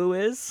Sang-woo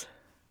is.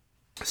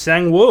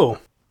 Sang-woo.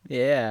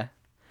 Yeah.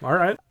 All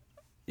right.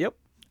 Yep.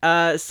 So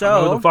I don't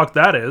know who the fuck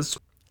that is.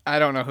 I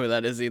don't know who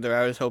that is either.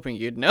 I was hoping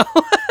you'd know.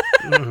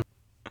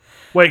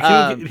 Wait,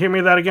 can you hear me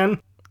that again?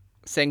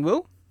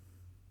 Sang-woo?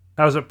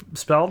 How's it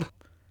spelled?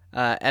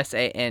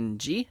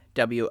 Sanggwoo.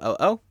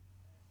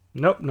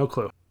 Nope, no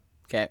clue.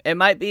 Okay, it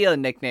might be a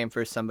nickname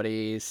for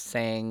somebody.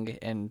 Sang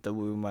and the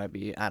woo might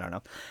be, I don't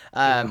know.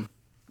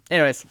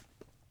 Anyways,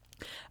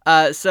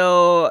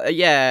 so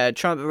yeah,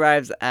 Trump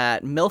arrives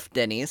at MILF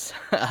Denny's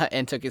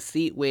and took his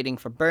seat waiting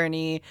for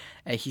Bernie.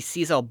 He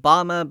sees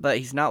Obama, but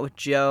he's not with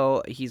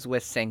Joe. He's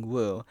with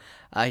Sang-woo.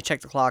 He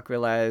checked the clock,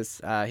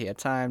 realized he had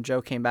time.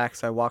 Joe came back,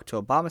 so I walked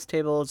to Obama's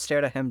table,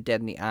 stared at him dead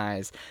in the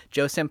eyes.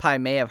 Joe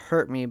Senpai may have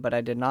hurt me, but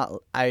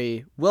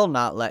I will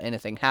not let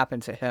anything happen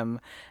to him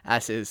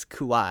as his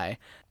kuai.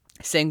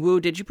 Sang-woo,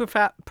 did you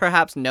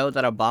perhaps know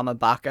that Obama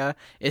Baka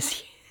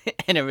is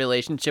in a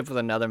relationship with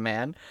another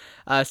man?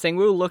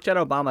 Sang-woo looked at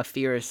Obama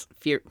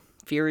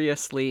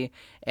furiously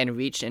and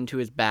reached into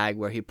his bag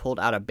where he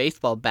pulled out a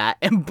baseball bat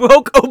and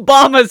broke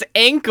Obama's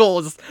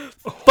ankles.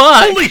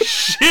 Fuck! Holy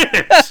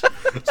shit!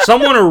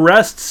 Someone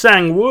arrest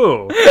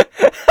Sang-woo.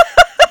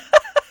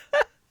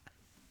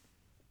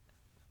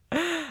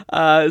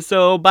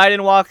 So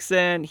Biden walks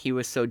in. He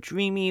was so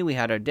dreamy. We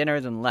had our dinner,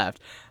 then left.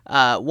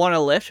 Want a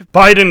lift?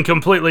 Biden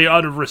completely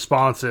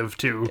unresponsive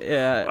to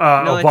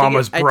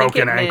Obama's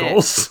broken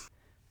ankles.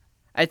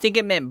 I think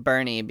it meant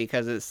Bernie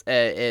because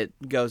it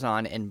goes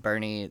on in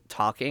Bernie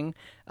talking.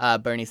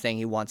 Bernie saying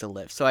he wants a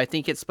lift. So I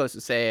think it's supposed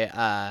to say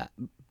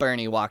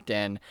Bernie walked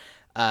in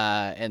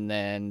and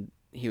then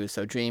he was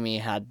so dreamy,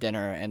 had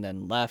dinner, and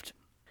then left.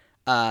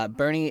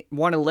 Bernie,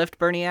 want a lift?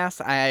 Bernie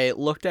asked. I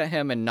looked at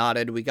him and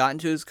nodded. We got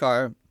into his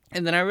car.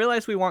 And then I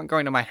realized we weren't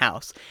going to my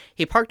house.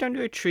 He parked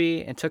under a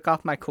tree and took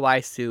off my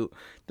kawaii suit,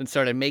 then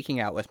started making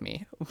out with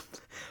me.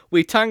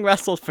 We tongue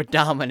wrestled for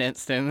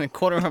dominance, and in the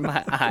corner of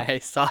my eye, I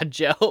saw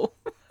Joe.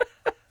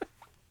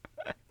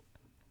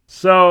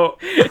 So,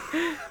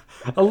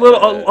 a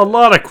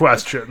lot of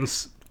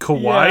questions.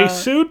 Kawaii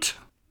suit?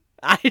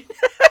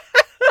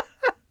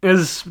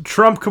 Is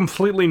Trump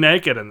completely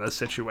naked in this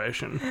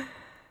situation?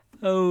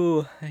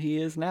 Oh, he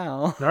is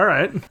now. All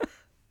right.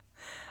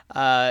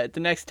 The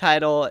next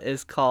title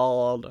is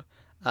called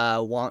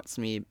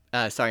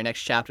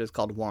next chapter is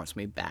called Wants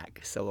Me Back.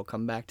 So we'll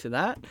come back to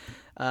that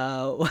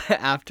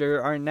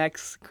after our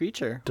next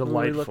creature. Delightful.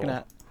 What are we looking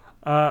at?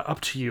 Up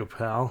to you,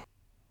 pal.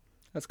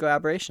 Let's go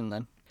aberration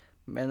then.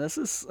 Man, this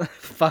is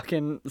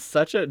fucking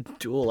such a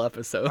dual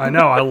episode. I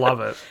know, I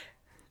love it.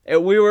 I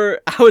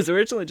was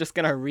originally just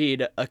gonna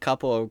read a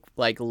couple of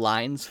like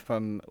lines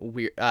from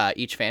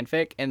each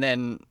fanfic, and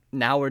then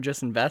now we're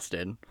just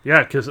invested.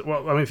 Yeah, because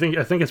I think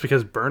it's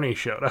because Bernie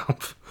showed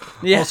up.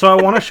 Yeah. Also,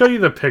 I want to show you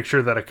the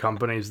picture that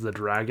accompanies the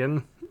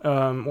dragon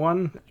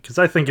one, because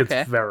I think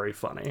it's very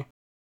funny.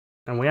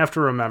 And we have to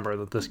remember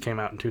that this came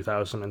out in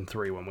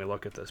 2003 when we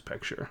look at this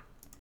picture.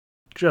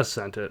 Just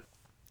sent it.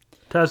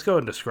 Taz, go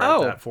and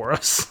describe that for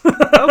us.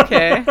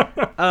 Okay.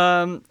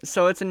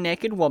 So it's a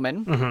naked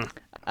woman. Mm-hmm.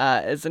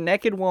 It's a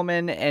naked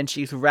woman, and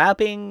she's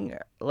wrapping,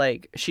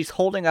 like, she's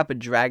holding up a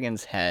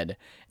dragon's head,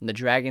 and the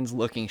dragon's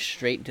looking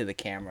straight into the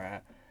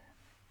camera.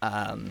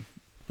 And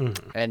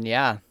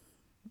yeah,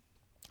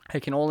 I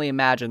can only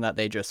imagine that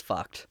they just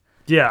fucked.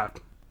 Yeah,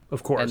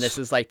 of course. And this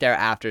is like their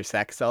after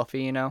sex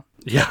selfie, you know?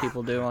 Yeah. That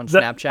people do on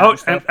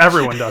Snapchat. And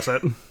everyone does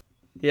it.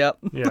 Yep.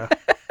 Yeah.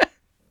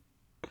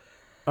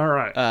 All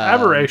right.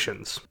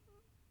 Aberrations.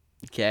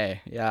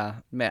 Okay, yeah.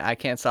 Man, I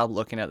can't stop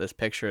looking at this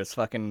picture. It's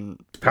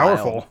fucking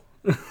Powerful.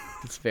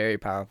 It's very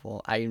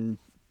powerful. I'm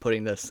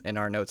putting this in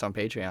our notes on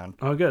Patreon.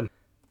 Oh, good.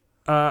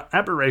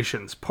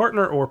 Aberrations.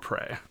 Partner or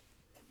prey.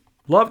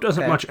 Love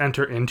doesn't much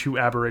enter into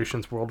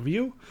Aberrations'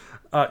 worldview.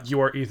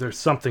 You are either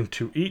something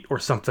to eat or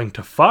something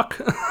to fuck.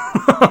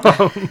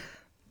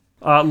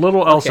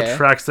 Little else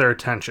attracts their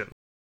attention.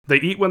 They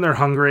eat when they're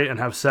hungry and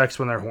have sex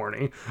when they're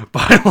horny.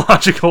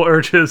 Biological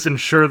urges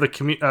ensure the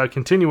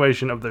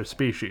continuation of their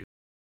species.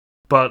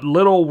 But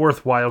little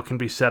worthwhile can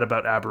be said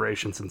about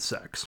aberrations in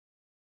sex.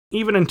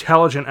 Even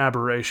intelligent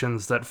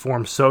aberrations that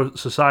form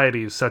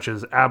societies such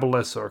as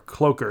abolists or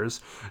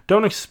cloakers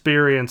don't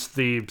experience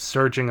the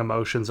surging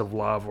emotions of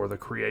love or the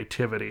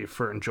creativity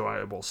for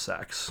enjoyable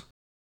sex.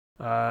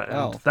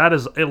 That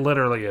is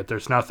literally it.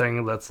 There's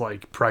nothing that's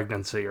like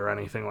pregnancy or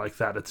anything like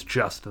that. It's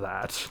just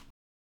that.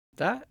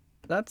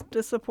 That's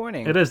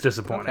disappointing. It is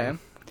disappointing.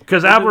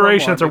 Because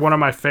aberrations are one of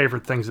my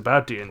favorite things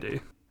about D&D.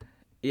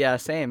 Yeah,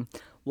 same.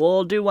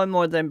 We'll do one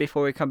more then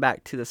before we come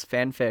back to this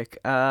fanfic.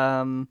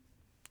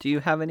 Do you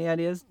have any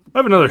ideas? I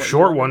have another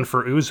short one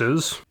for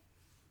oozes.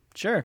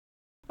 Sure.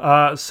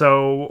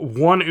 So,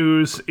 one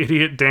ooze,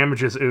 idiot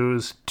damages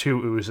ooze, 2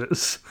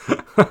 oozes.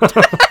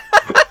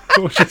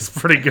 Which is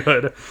pretty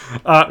good.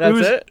 That's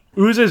it?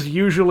 Oozes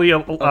usually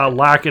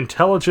lack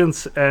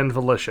intelligence and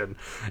volition.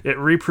 It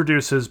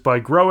reproduces by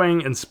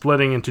growing and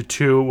splitting into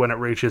 2 when it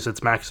reaches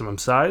its maximum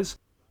size.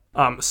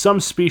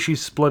 Some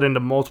species split into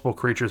multiple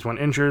creatures when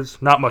injured.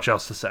 Not much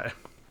else to say.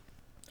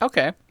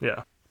 Okay.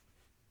 Yeah.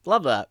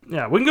 Love that.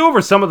 Yeah, we can go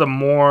over some of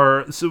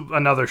the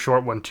another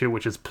short one too,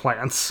 which is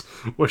plants,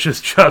 which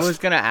is just... I was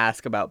going to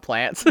ask about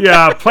plants.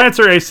 Yeah, plants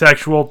are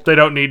asexual. They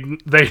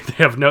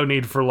have no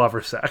need for love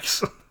or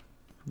sex.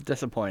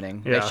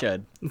 Disappointing. Yeah. They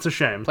should. It's a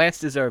shame. Plants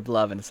deserve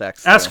love and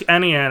sex. Ask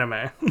any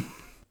anime.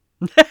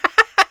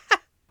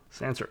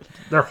 Answer.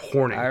 They're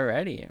horny.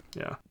 Alrighty.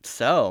 Yeah.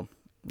 So,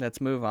 let's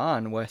move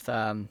on with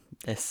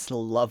this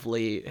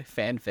lovely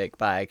fanfic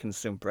by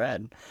Consume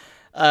Bread.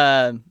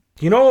 You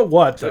know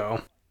what,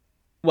 though?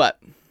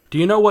 What? Do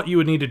you know what you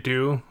would need to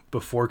do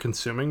before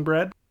consuming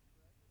bread?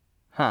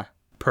 Huh.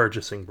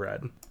 Purchasing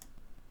bread.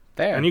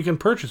 Fair. And you can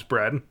purchase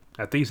bread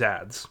at these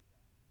ads.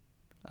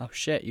 Oh,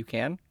 shit, you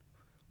can?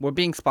 We're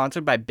being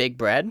sponsored by Big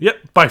Bread?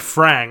 Yep, by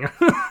Frang.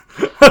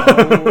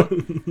 Oh,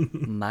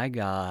 my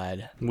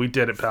God. We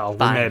did it, pal.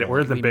 Finally, we made it. We're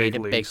in the big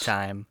leagues. Big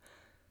time.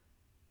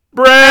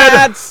 Bread!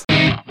 Ads!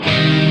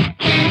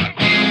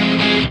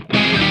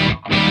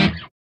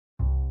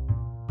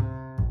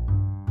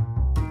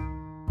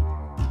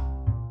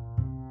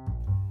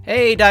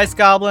 Hey, Dice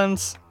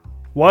Goblins.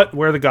 What?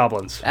 Where are the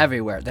goblins?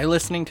 Everywhere. They're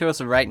listening to us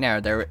right now.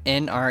 They're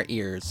in our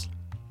ears.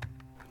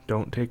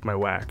 Don't take my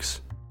wax.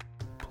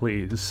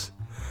 Please.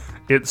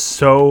 It's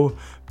so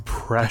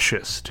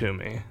precious to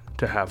me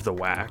to have the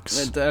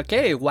wax.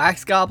 Okay,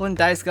 Wax Goblin,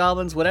 Dice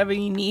Goblins, whatever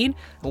you need.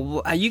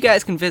 You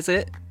guys can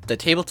visit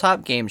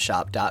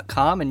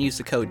thetabletopgameshop.com and use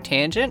the code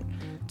TANGENT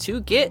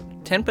to get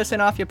 10%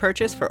 off your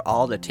purchase for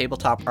all the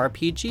tabletop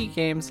RPG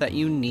games that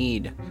you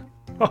need.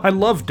 Oh, I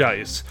love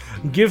dice.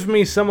 Give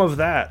me some of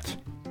that.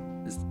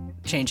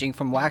 Changing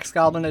from Wax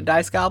Goblin to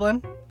Dice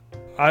Goblin?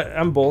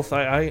 I'm both.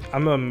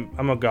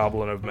 I'm a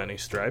goblin of many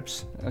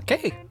stripes.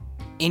 Okay.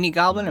 Any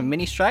goblin of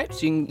many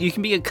stripes. You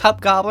can be a cup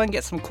goblin,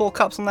 get some cool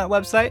cups on that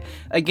website.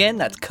 Again,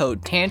 that's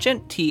code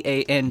TANGENT,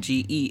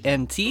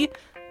 TANGENT,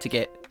 to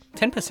get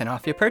 10%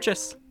 off your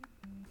purchase.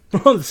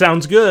 Oh,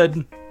 sounds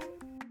good.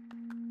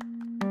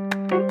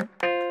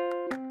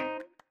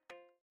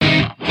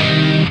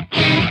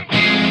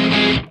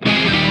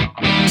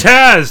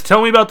 Taz,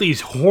 tell me about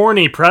these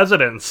horny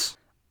presidents.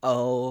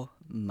 Oh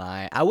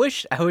my. I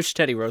wish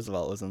Teddy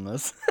Roosevelt was in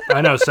this.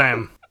 I know,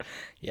 Sam.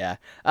 Yeah.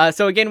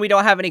 So again, we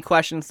don't have any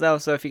questions though.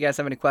 So if you guys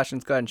have any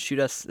questions, go ahead and shoot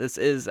us. This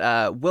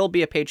will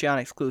be a Patreon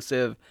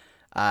exclusive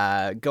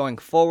going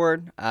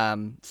forward.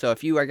 So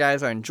if you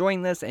guys are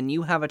enjoying this and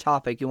you have a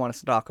topic you want us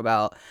to talk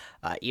about,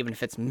 even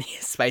if it's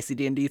Spicy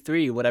D&D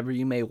 3, whatever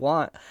you may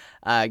want,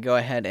 go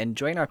ahead and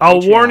join our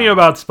Patreon. I'll warn you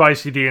about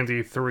Spicy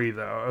D&D 3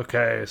 though.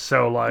 Okay,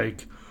 so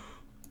like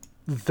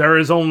there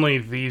is only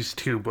these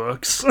 2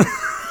 books.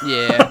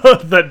 Yeah.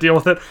 that deal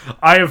with it.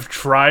 I have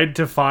tried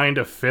to find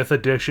a 5th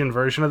edition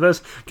version of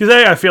this because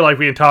I feel like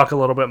we can talk a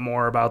little bit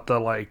more about the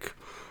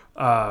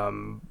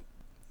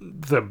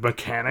the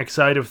mechanic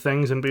side of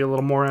things and be a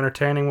little more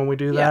entertaining when we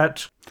do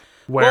that.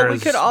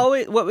 Whereas,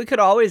 what we could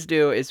always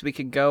do is we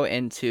could go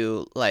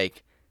into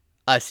like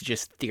us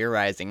just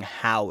theorizing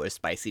how a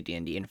spicy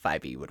D&D in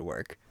 5e would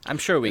work. I'm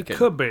sure we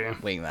could be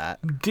wing that.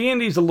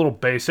 D&D's a little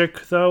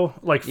basic though.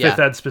 Like 5th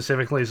ed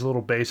specifically is a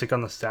little basic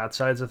on the stat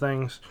sides of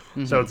things.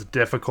 So it's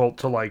difficult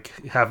to like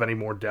have any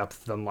more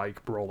depth than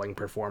like rolling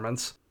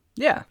performance.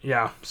 Yeah.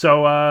 Yeah.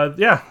 So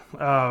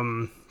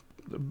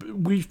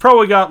we've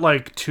probably got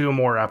like 2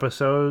 more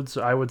episodes,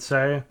 I would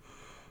say,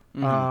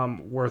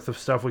 worth of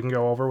stuff we can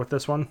go over with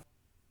this one.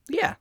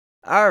 Yeah.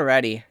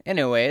 Alrighty.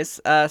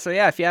 Anyways,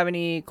 if you have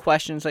any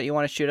questions that you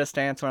want to shoot us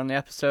to answer on the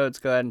episodes,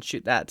 go ahead and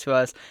shoot that to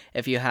us.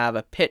 If you have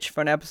a pitch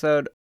for an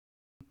episode,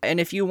 and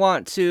if you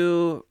want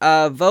to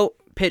vote,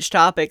 pitch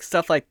topics,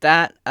 stuff like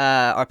that,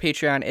 our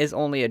Patreon is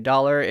only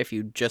 $1 if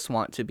you just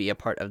want to be a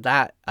part of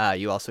that.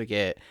 You also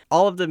get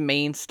all of the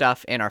main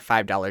stuff in our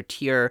 $5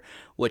 tier,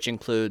 which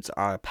includes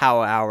our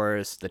power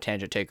hours, the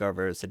tangent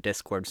takeovers, the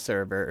Discord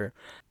server,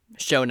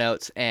 show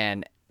notes,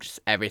 and just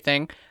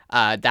everything.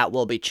 That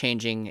will be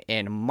changing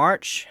in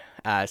March.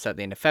 So at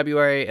the end of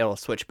February, it'll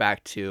switch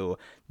back to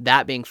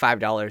that being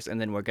 $5, and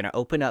then we're going to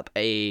open up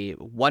a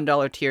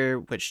 $1 tier,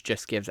 which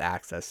just gives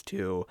access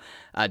to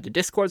the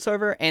Discord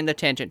server and the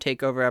Tangent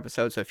Takeover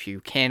episode. So if you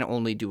can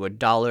only do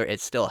 $1,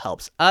 it still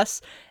helps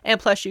us, and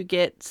plus you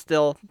get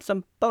still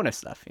some bonus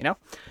stuff, you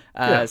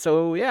know?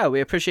 So yeah,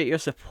 we appreciate your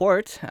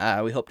support.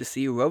 We hope to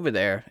see you over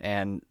there,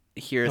 and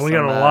here's we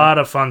got a lot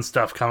of fun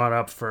stuff coming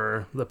up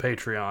for the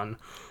Patreon.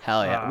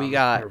 Hell yeah. We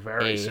got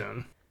very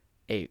soon.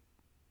 A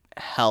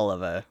hell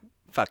of a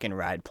fucking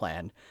ride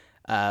plan.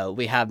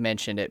 We have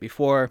mentioned it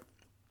before.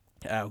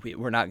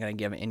 We're not going to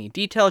give any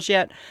details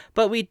yet,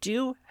 but we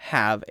do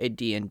have a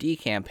D&D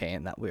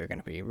campaign that we're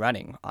going to be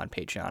running on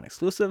Patreon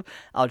exclusive.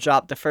 I'll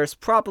drop the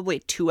first probably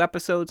 2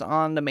 episodes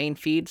on the main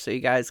feed so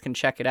you guys can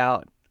check it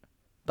out.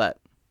 But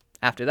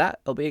after that,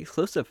 it'll be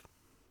exclusive.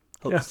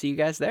 Hope to see you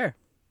guys there.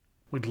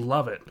 We'd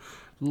love it.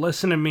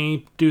 Listen to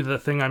me do the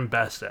thing I'm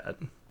best at,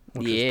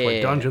 which is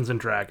play Dungeons and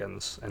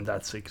Dragons, and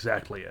that's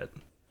exactly it.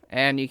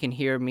 And you can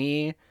hear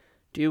me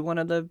do one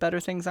of the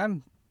better things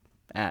I'm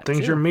at.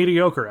 Things you're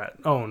mediocre at.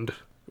 Owned.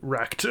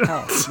 Wrecked.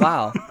 Oh,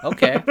 wow.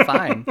 Okay,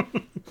 fine.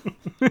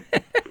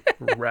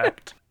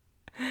 Wrecked.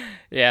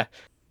 Yeah,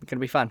 it's going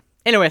to be fun.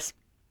 Anyways,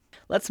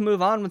 let's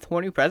move on with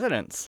Horny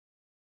Presidents.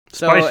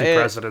 Spicy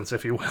presidents,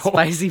 if you will.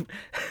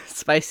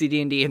 Spicy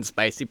D&D and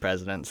spicy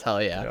presidents.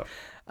 Hell yeah. Yep.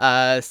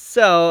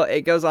 So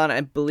it goes on,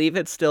 I believe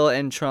it's still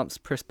in Trump's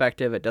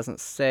perspective. It doesn't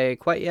say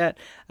quite yet.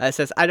 It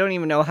says, I don't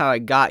even know how I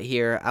got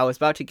here. I was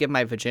about to give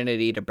my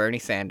virginity to Bernie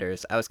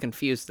Sanders. I was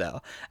confused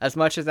though. As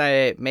much as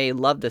I may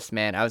love this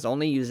man, I was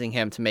only using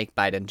him to make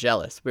Biden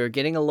jealous. We were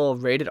getting a little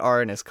rated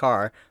R in his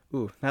car.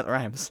 Ooh, that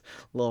rhymes.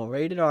 A little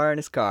rated R in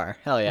his car.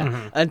 Hell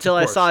yeah. Until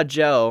I saw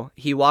Joe.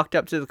 He walked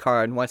up to the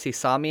car, and once he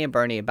saw me and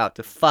Bernie about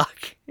to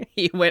fuck,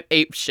 he went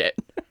ape shit.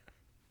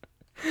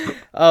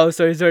 Oh,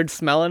 so he started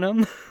smelling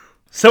him?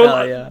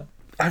 So yeah.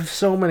 I have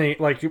so many,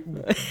 like,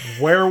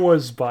 where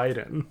was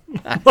Biden?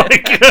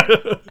 Like,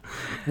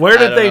 where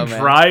did they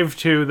drive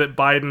to that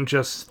Biden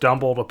just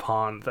stumbled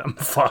upon them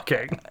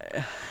fucking?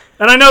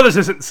 And I know this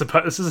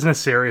isn't a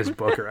serious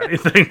book or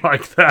anything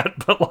like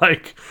that, but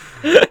like,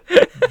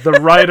 the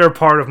writer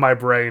part of my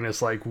brain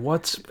is like,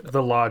 what's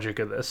the logic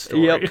of this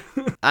story? Yep.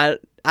 I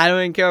don't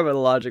even care about the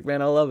logic,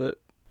 man. I love it.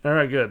 All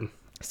right, good.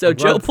 So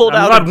Joe pulled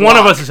out. I'm glad one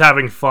of us is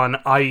having fun.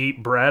 I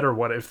eat bread, or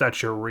what if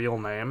that's your real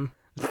name?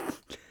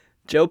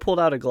 Joe pulled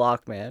out a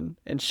Glock, man,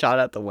 and shot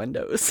out the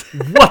windows.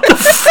 What the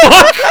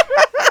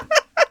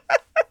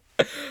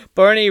fuck?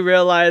 Bernie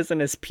realized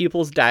and his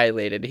pupils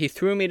dilated. He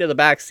threw me to the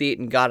back seat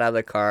and got out of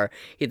the car.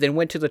 He then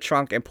went to the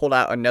trunk and pulled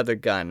out another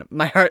gun.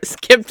 My heart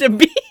skipped a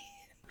beat.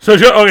 So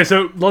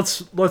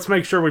let's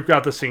make sure we've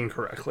got the scene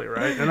correctly,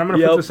 right? And I'm going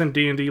to put this in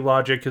D&D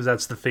logic because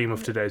that's the theme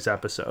of today's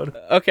episode.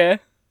 Okay.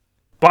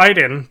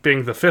 Biden,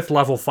 being the 5th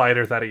level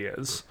fighter that he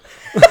is,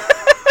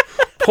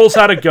 pulls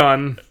out a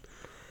gun,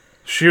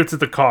 shoots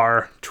at the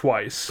car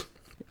twice.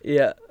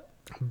 Yeah.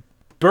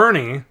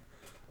 Bernie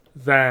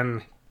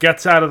then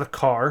gets out of the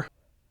car.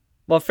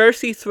 Well,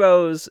 first he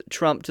throws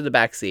Trump to the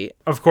back seat.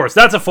 Of course,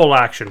 that's a full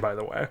action, by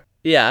the way.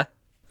 Yeah.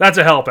 That's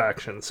a help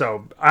action,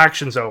 so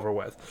action's over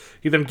with.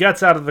 He then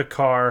gets out of the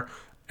car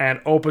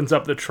and opens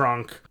up the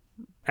trunk,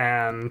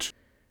 and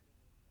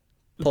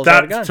pulls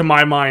out a that, gun. to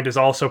my mind, is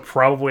also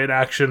probably an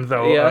action,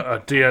 though a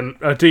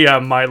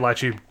DM might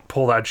let you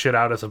pull that shit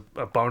out as a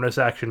bonus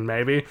action,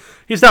 maybe.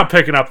 He's not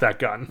picking up that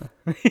gun.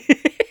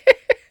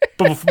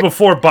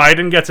 Before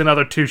Biden gets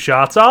another 2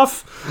 shots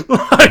off.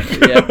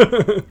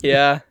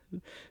 Yeah.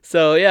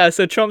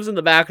 So Trump's in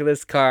the back of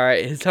this car.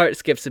 His heart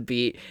skips a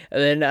beat,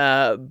 and then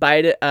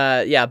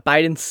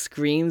Biden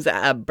screams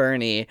at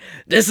Bernie,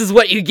 "This is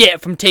what you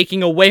get from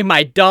taking away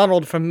my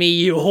Donald from me,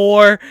 you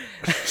whore."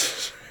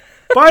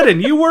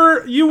 Biden,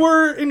 you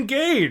were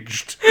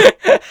engaged.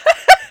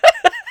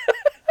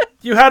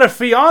 You had a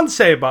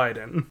fiance,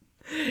 Biden.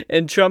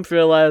 And Trump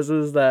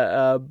realizes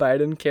that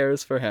Biden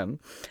cares for him.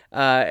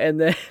 And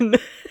then...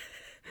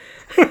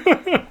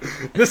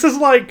 This is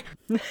like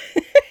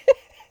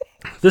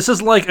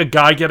a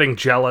guy getting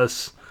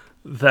jealous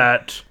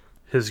that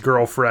his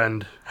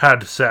girlfriend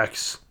had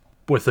sex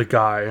with a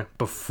guy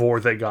before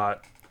they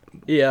got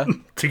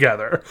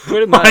together.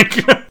 Pretty much.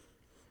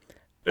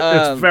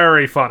 It's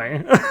very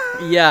funny.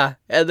 Yeah,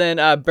 and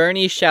then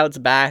Bernie shouts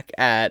back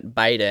at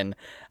Biden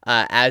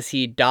as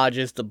he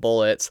dodges the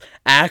bullets.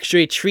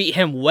 Actually, treat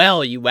him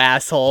well, you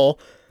asshole.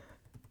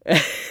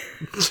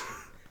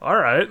 All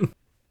right.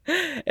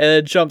 And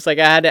then Trump's like,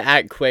 I had to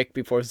act quick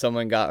before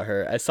someone got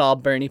hurt. I saw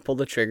Bernie pull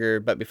the trigger,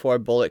 but before a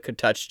bullet could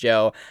touch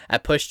Joe, I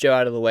pushed Joe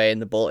out of the way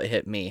and the bullet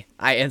hit me.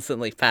 I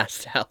instantly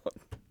passed out.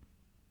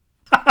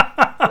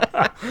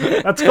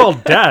 That's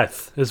called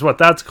death, is what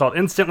that's called.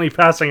 Instantly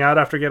passing out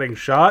after getting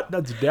shot?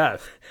 That's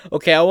death.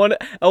 Okay, I want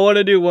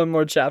to do one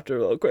more chapter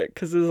real quick,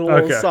 because there's a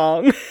little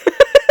song.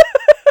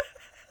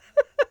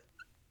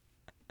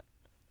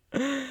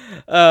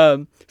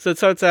 So it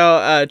starts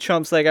out,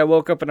 Trump's like, I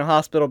woke up in a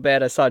hospital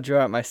bed. I saw Joe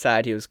at my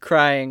side. He was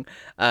crying.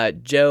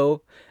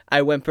 Joe,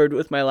 I whimpered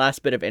with my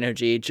last bit of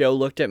energy. Joe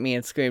looked at me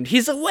and screamed,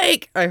 he's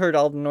awake! I heard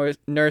all the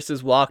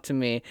nurses walk to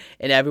me,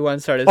 and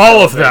everyone started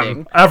all celebrating.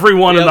 of them.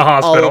 Everyone in the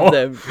hospital.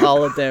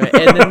 All of them.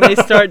 And then they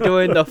start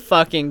doing the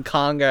fucking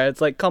conga.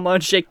 It's like, come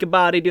on, shake your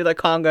body, do the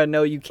conga.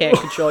 No, you can't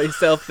control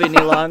yourself any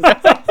longer.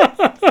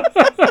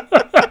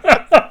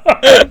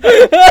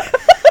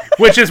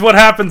 Which is what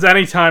happens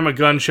anytime a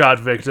gunshot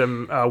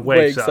victim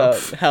wakes up.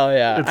 Hell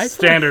yeah. It's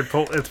standard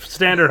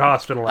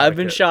hospital I've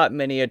been etiquette. shot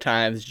many a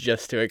times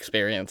just to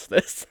experience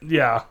this.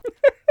 Yeah.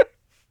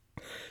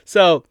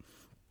 So,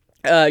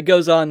 it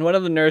goes on. One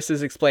of the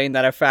nurses explained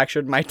that I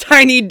fractured my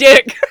tiny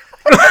dick.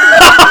 There's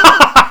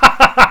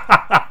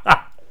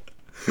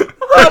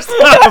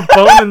not a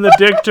bone in the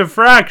dick to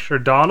fracture,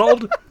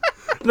 Donald.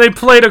 They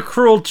played a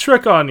cruel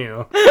trick on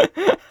you.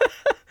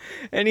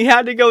 And he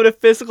had to go to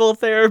physical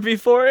therapy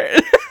for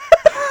it.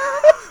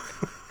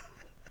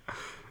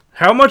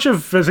 How much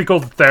of physical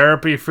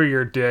therapy for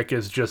your dick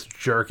is just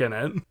jerking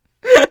it?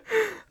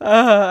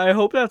 I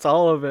hope that's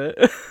all of it.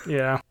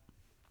 Yeah.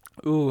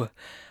 Ooh.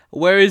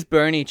 Where is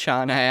Bernie,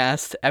 Chan? I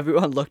asked.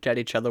 Everyone looked at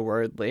each other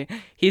worriedly.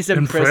 He's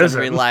in prison,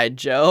 relied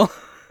Joe.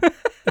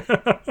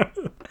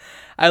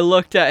 I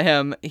looked at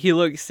him. He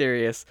looked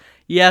serious.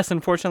 Yes,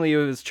 unfortunately, he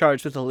was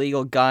charged with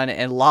illegal gun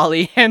and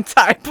lolly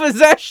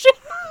anti-possession.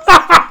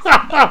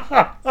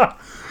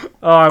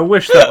 Oh, I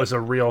wish that was a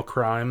real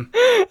crime.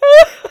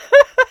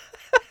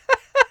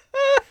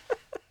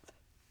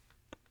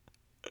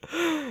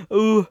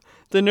 Ooh,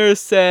 the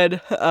nurse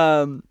said,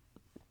 I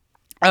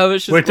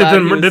was just Wait,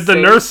 glad did the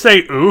nurse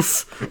say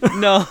oof?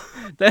 No,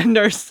 the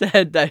nurse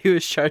said that he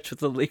was charged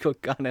with illegal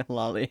gun and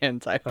lolly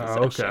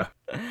anti-possession.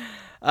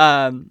 Oh,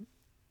 okay.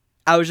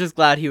 I was just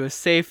glad he was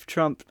safe.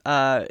 Trump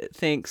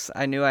thinks.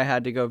 I knew I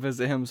had to go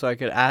visit him so I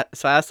could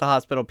so I asked the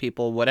hospital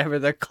people, whatever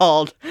they're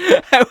called.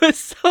 I was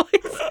so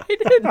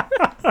excited.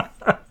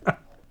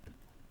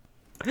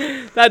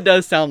 That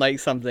does sound like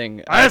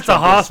something. I asked the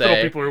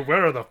hospital people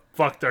whatever the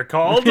fuck they're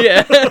called.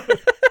 Yeah.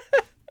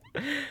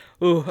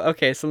 Ooh,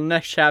 okay, so the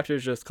next chapter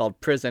is just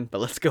called Prison, but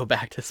let's go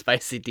back to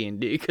spicy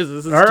D&D because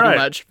this is too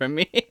much for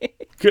me.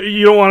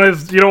 You don't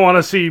want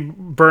to see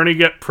Bernie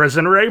get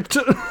prison raped?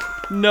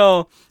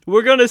 No,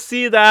 we're gonna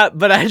see that,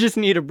 but I just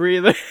need a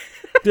breather.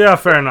 Yeah,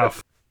 fair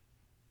enough.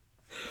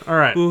 All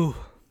right. Ooh.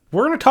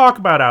 We're going to talk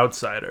about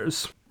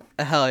Outsiders.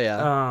 Hell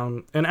yeah.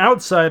 And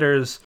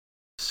Outsiders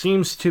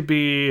seems to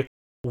be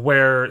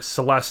where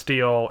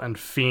celestial and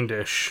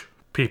fiendish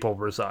people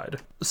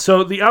reside.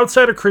 So the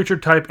outsider creature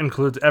type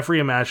includes every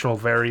imaginable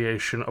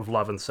variation of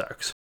love and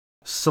sex.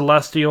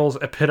 Celestials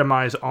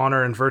epitomize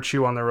honor and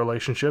virtue on their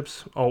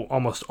relationships,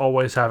 almost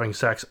always having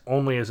sex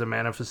only as a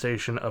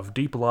manifestation of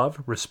deep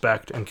love,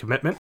 respect, and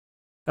commitment.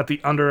 At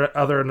the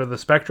other end of the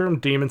spectrum,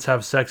 demons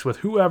have sex with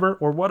whoever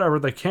or whatever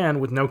they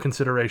can with no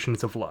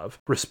considerations of love,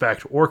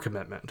 respect, or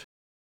commitment.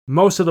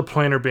 Most of the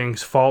planar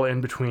beings fall in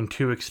between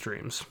two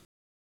extremes.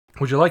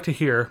 Would you like to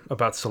hear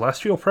about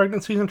celestial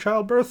pregnancies and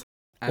childbirth?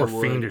 Or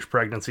fiendish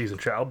pregnancies and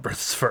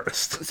childbirths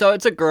first? So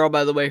it's a girl,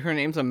 by the way. Her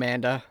name's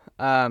Amanda.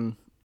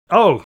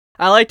 Oh.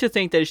 I like to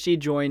think that she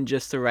joined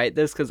just to write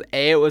this because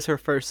A, it was her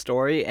first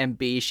story, and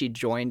B, she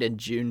joined in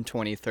June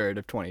 23rd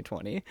of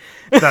 2020.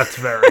 That's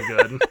very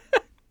good.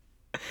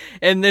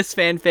 And this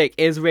fanfic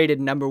is rated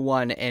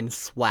 #1 in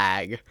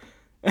swag.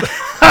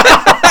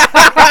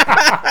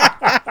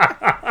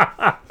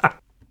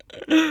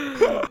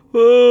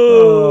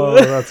 Oh,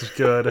 that's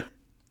good.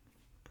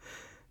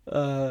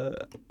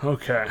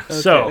 Okay,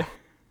 so.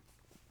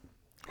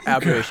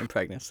 Aberration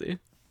pregnancy.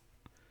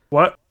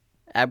 What?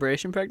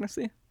 Aberration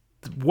pregnancy?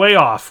 Way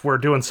off. We're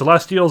doing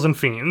celestials and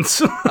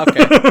fiends.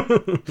 Okay.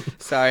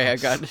 Sorry, I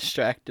got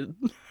distracted.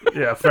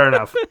 Yeah, fair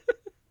enough.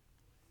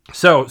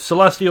 So,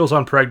 celestials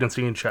on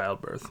pregnancy and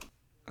childbirth.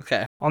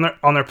 Okay.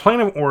 On their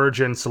plane of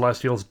origin,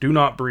 celestials do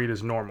not breed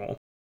as normal.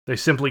 They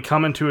simply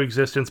come into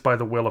existence by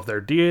the will of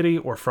their deity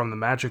or from the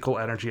magical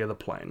energy of the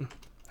plane.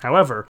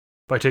 However,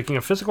 By taking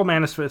a physical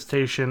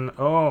manifestation...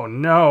 Oh,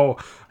 no.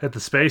 Hit the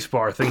space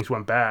bar. Things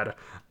went bad.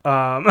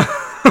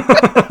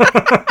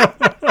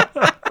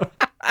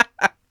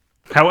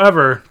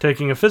 However,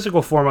 taking a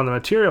physical form on the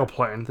material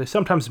plane, they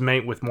sometimes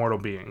mate with mortal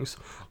beings,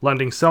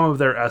 lending some of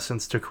their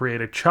essence to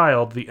create a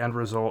child. The end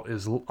result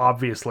is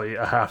obviously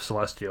a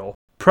half-celestial.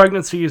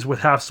 Pregnancies with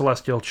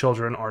half-celestial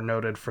children are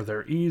noted for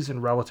their ease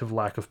and relative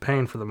lack of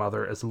pain for the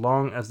mother, as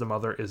long as the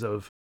mother is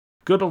of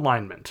good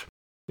alignment.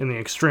 In the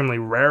extremely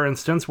rare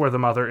instance where the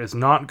mother is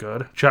not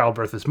good,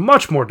 childbirth is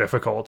much more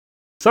difficult,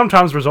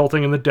 sometimes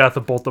resulting in the death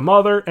of both the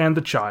mother and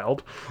the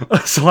child. A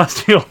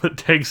celestial that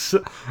takes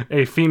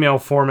a female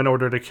form in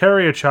order to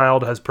carry a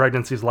child has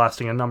pregnancies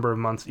lasting a number of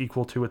months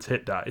equal to its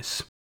hit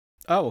dice.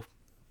 Oh,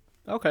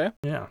 okay.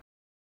 Yeah.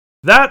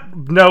 That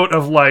note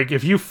of, like,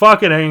 if you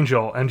fuck an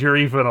angel and you're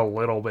even a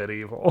little bit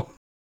evil,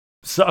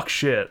 suck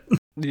shit.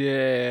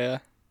 Yeah.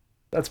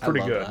 That's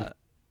pretty good. That.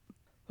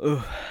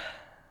 Ugh.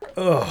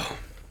 Ugh.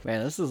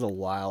 Man, this is a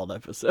wild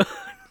episode.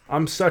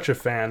 I'm such a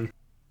fan.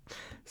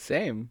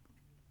 Same.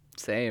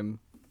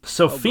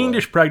 So,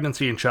 fiendish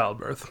pregnancy and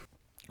childbirth.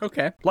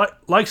 Okay.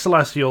 Like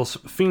Celestials,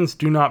 fiends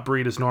do not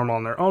breed as normal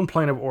on their own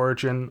plane of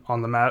origin.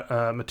 On the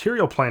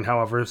material plane,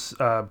 however,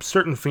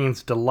 certain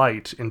fiends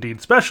delight,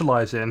 indeed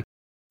specialize in,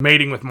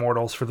 mating with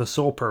mortals for the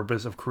sole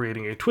purpose of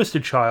creating a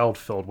twisted child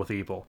filled with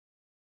evil.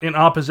 In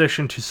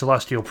opposition to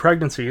celestial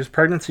pregnancies,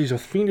 pregnancies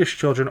with fiendish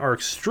children are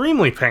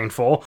extremely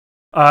painful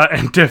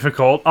and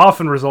difficult,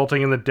 often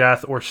resulting in the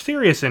death or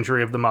serious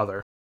injury of the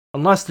mother.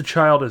 Unless the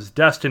child is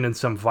destined in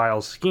some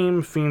vile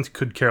scheme, fiends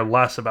could care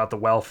less about the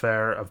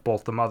welfare of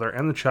both the mother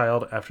and the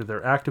child after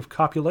their active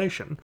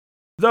copulation.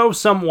 Though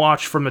some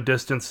watch from a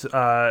distance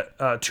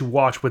to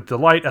watch with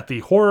delight at the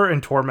horror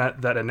and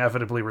torment that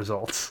inevitably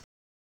results.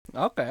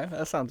 Okay,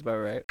 that sounds about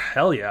right.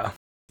 Hell yeah.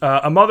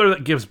 A mother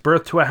that gives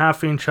birth to a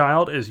half-fiend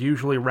child is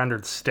usually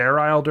rendered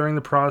sterile during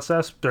the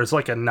process. There's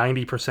like a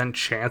 90%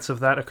 chance of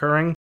that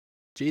occurring.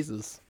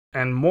 Jesus.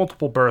 And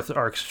multiple births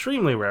are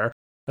extremely rare,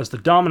 as the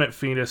dominant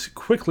fetus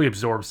quickly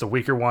absorbs the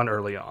weaker one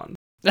early on.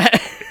 If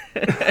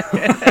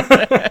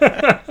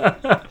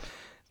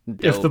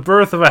the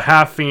birth of a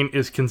half-fiend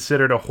is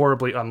considered a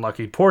horribly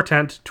unlucky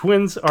portent,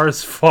 twins are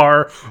as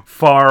far,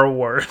 far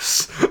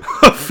worse.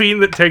 A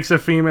fiend that takes a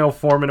female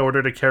form in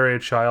order to carry a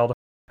child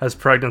has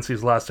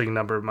pregnancies lasting a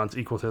number of months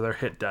equal to their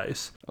hit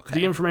dice. Okay.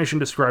 The information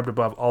described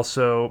above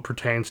also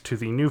pertains to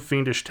the new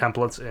fiendish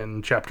templates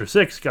in Chapter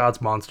 6, Gods,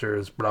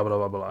 Monsters, blah blah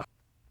blah blah.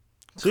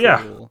 So cool.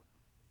 Yeah,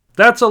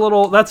 that's a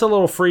little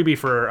freebie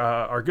for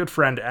our good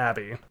friend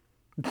Abby,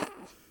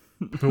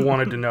 who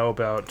wanted to know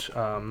about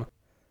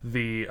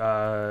the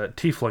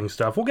tiefling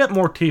stuff. We'll get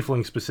more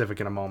tiefling specific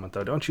in a moment,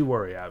 though. Don't you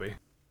worry, Abby.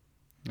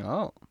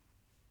 Oh.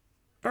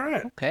 All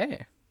right.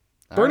 Okay.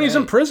 Bernie's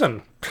in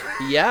prison.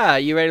 Yeah,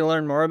 you ready to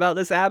learn more about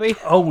this, Abby?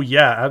 Oh,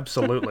 yeah,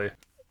 absolutely.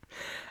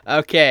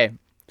 Okay,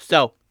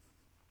 so,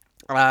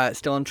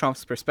 still in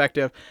Trump's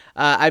perspective,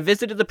 I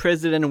visited the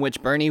prison in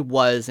which Bernie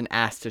was and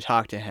asked to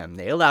talk to him.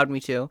 They allowed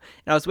me to,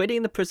 and I was waiting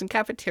in the prison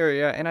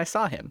cafeteria, and I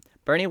saw him.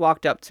 Bernie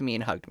walked up to me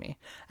and hugged me.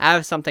 I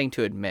have something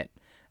to admit.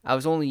 I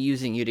was only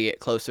using you to get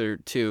closer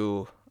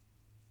to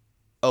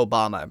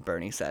Obama,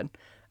 Bernie said.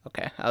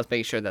 Okay, I was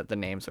making sure that the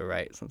names are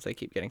right, since they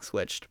keep getting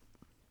switched.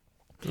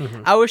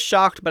 Mm-hmm. I was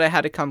shocked, but I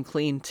had to come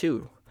clean,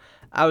 too.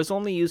 I was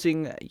only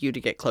using you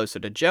to get closer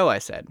to Joe, I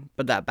said,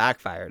 but that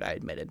backfired, I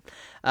admitted.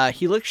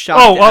 He looked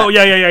shocked.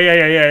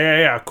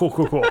 Yeah.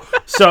 Cool.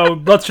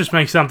 So, let's just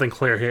make something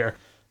clear here.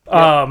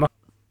 Yep.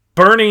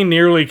 Bernie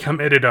nearly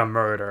committed a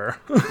murder.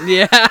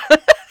 Yeah.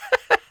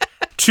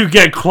 To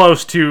get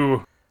close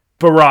to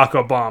Barack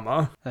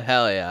Obama.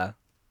 Hell yeah.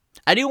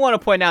 I do want to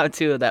point out,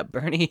 too, that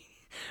Bernie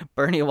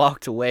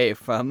walked away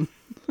from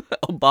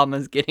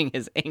Obama's getting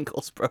his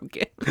ankles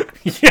broken.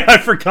 Yeah, I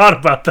forgot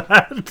about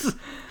that.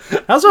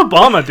 How's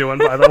Obama doing,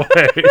 by the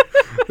way?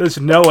 There's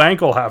no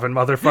ankle having,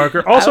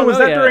 motherfucker. Also, was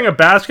that during a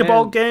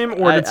basketball game,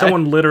 or did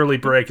someone literally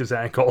break his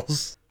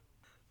ankles?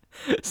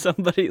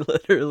 Somebody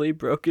literally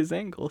broke his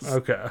ankles.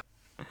 Okay.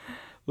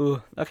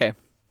 Ooh, okay.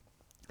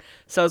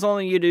 So I was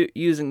only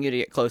using you to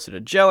get closer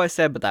to Joe, I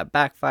said, but that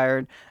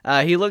backfired.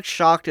 He looked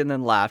shocked and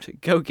then laughed.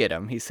 Go get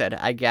him, he said.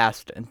 I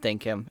gasped and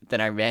thanked him.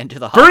 Then I ran to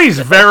the hospital. Bernie's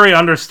very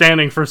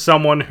understanding for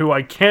someone who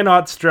I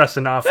cannot stress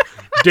enough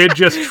did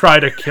just try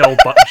to kill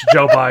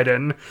Joe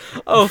Biden.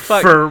 Oh,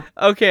 fuck.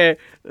 Okay.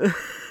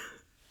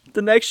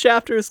 The next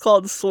chapter is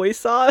called Soy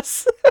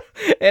Sauce,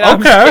 and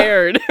I'm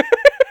scared.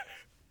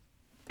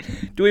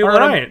 Do we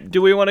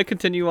want to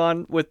continue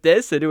on with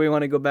this, or do we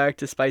want to go back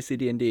to Spicy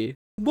D&D?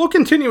 We'll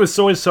continue with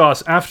soy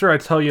sauce after I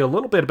tell you a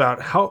little bit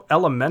about how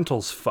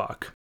elementals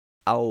fuck.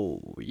 Oh,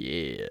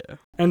 yeah.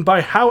 And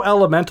by how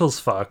elementals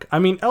fuck, I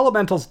mean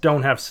elementals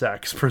don't have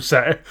sex, per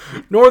se,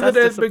 nor that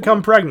they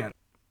become pregnant.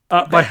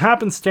 By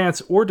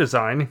happenstance or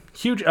design,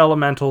 huge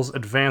elementals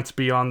advance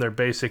beyond their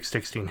basic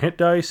 16 hit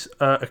dice,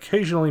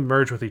 occasionally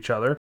merge with each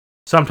other.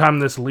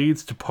 Sometimes this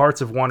leads to parts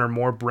of one or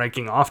more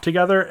breaking off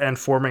together and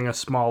forming a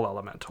small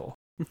elemental.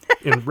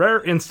 In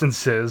rare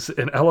instances,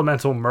 an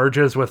elemental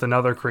merges with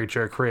another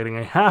creature, creating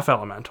a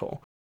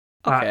half-elemental.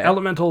 Okay.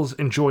 Elementals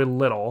enjoy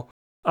little.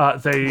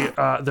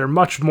 They're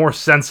much more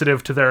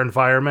sensitive to their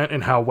environment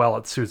and how well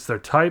it suits their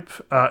type.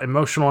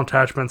 Emotional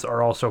attachments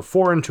are also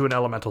foreign to an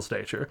elemental's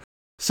nature.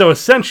 So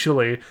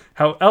essentially,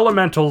 how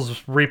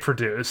elementals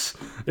reproduce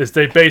is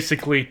they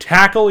basically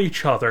tackle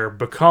each other,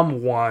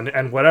 become one,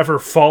 and whatever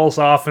falls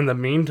off in the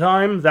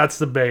meantime, that's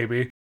the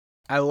baby.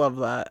 I love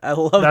that. I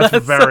love That's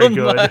that very so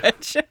good.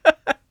 much.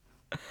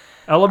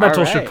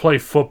 Elementals All should right. play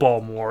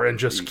football more and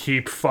just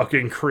keep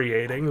fucking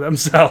creating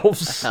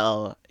themselves.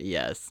 Hell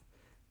yes.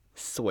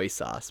 Soy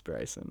sauce,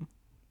 Bryson.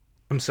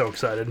 I'm so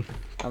excited.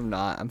 I'm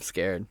not. I'm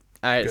scared.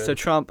 All right, so Good.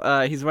 Trump,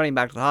 he's running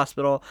back to the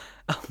hospital.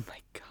 Oh my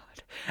god.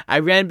 I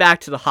ran back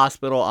to the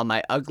hospital on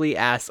my ugly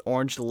ass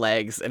orange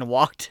legs and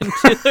walked into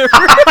the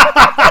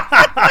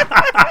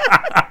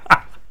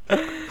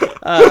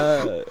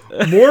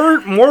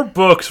More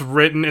books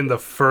written in the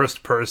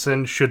first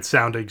person should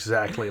sound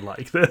exactly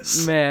like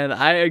this. Man,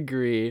 I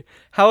agree.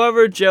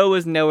 However, Joe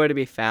was nowhere to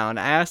be found.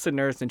 I asked the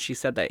nurse and she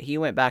said that he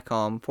went back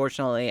home.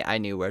 Fortunately, I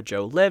knew where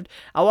Joe lived.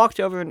 I walked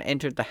over and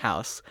entered the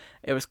house.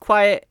 It was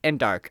quiet and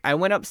dark. I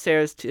went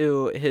upstairs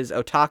to his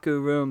otaku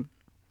room.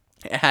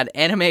 It had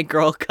anime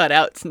girl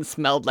cutouts and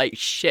smelled like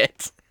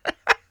shit.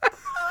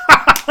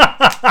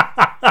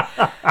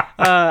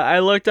 I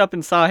looked up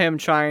and saw him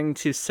trying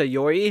to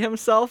sayori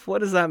himself. What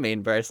does that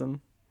mean,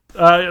 Bryson?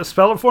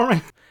 Spell it for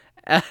me.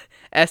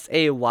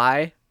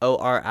 Sayori.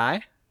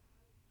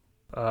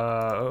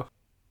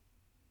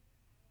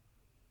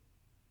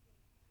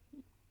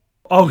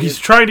 Oh, he's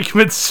trying to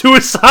commit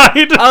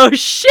suicide. Oh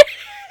shit!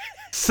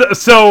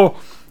 So,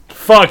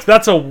 fuck,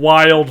 that's a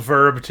wild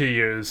verb to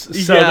use.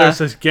 So Yeah. there's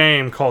this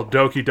game called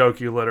Doki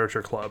Doki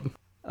Literature Club.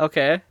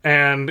 Okay.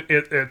 And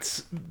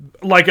it's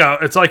like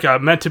a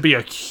meant to be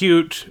a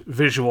cute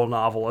visual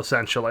novel,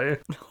 essentially.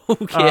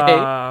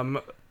 Okay.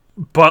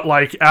 But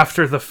like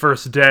after the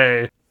first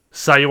day,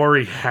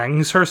 Sayori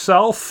hangs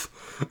herself.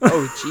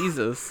 Oh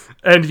Jesus.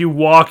 And you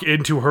walk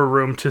into her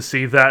room to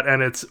see that,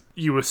 and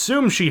you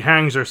assume she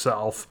hangs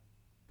herself.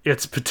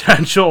 It's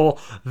potential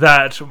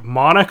that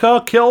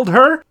Monica killed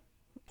her,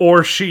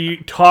 or she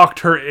talked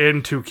her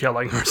into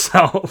killing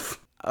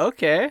herself.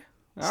 Okay.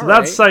 So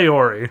that's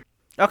Sayori.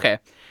 Okay.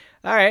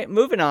 All right.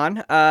 Moving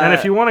on. And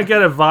if you want to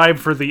get a vibe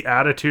for the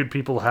attitude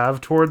people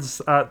have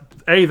towards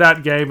A,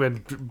 that game,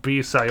 and B,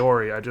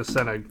 Sayori, I just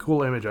sent a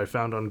cool image I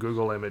found on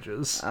Google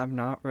Images. I'm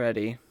not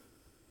ready.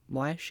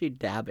 Why is she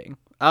dabbing?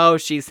 Oh,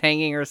 she's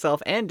hanging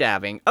herself and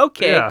dabbing.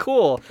 Okay, Yeah.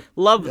 cool.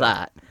 Love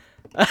that.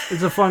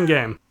 It's a fun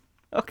game.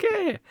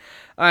 Okay.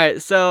 All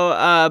right. So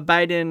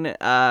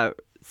Biden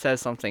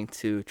says something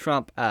to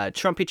Trump.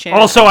 Trumpy Chan.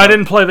 Also, I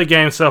didn't play the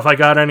game, so if I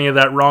got any of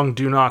that wrong,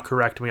 do not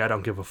correct me. I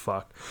don't give a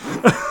fuck.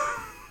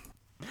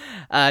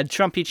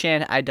 Trumpy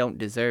Chan, I don't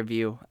deserve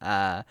you.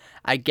 I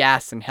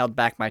gasped and held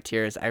back my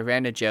tears. I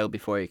ran to Joe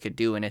before he could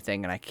do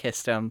anything, and I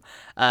kissed him.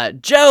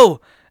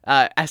 Joe!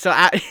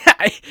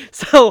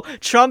 So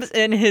Trump's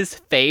in his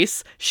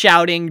face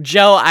shouting,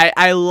 Joe,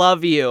 I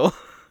love you.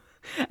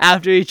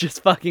 After he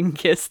just fucking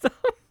kissed him.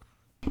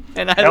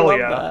 And I Hell love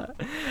yeah. that.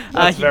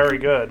 That's very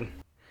good.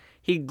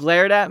 He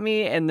glared at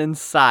me and then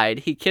sighed.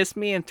 He kissed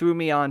me and threw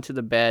me onto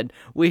the bed.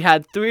 We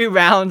had 3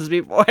 rounds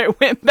before I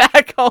went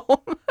back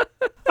home.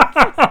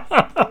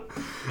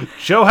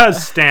 Joe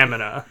has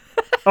stamina.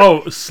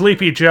 Oh,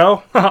 Sleepy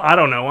Joe? I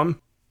don't know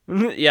him.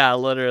 Yeah,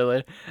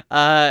 literally.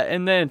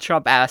 And then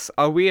Trump asks,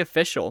 are we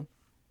official?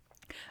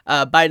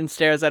 Biden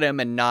stares at him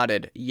and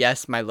nodded.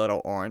 Yes, my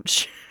little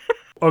orange.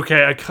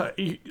 Okay,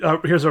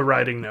 here's a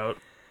writing note.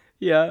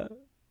 Yeah.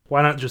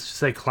 Why not just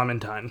say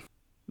Clementine?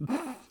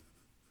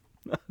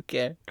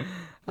 Okay.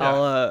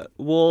 Yeah.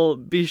 We'll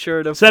be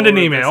sure to Send an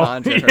forward email. this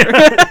on to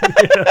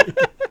her.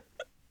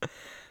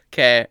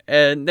 Okay,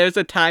 and there's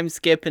a time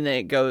skip, and then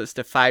it goes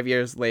to 5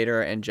 years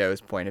later and Joe's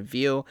point of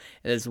view.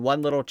 There's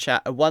one little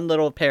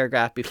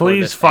paragraph before.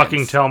 Please this fucking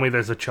ends. tell me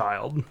there's a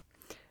child.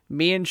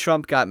 Me and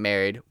Trump got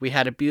married. We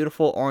had a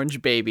beautiful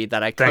orange baby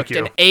that I Thank cooked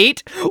and you.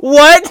 ate.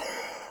 What?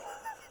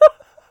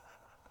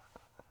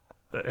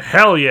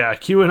 Hell yeah,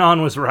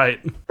 QAnon was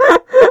right.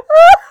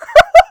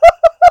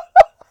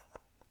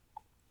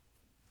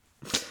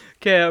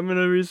 Okay, I'm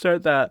gonna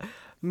restart that.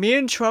 Me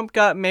and Trump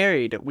got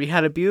married. We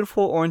had a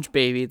beautiful orange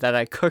baby that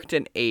I cooked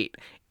and ate.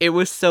 It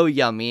was so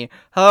yummy.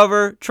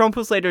 However, Trump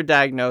was later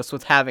diagnosed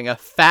with having a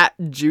fat,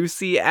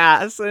 juicy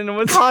ass and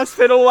was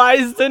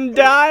hospitalized and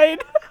died.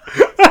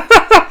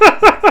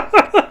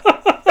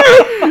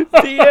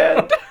 The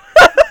end.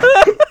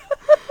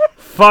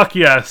 Fuck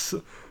yes.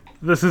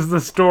 This is the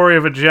story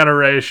of a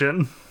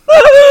generation.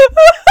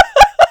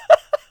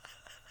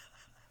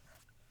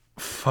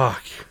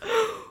 Fuck.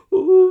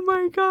 Oh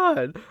my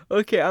god.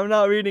 Okay, I'm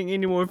not reading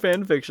any more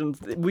fan fictions.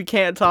 We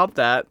can't top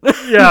that.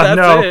 Yeah, That's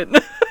no. it.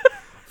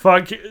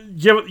 Fuck.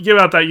 Give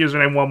out that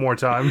username one more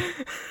time.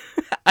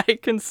 I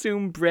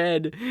consume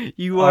bread.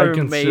 You are I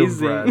consume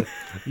amazing. bread.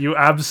 You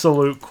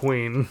absolute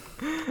queen.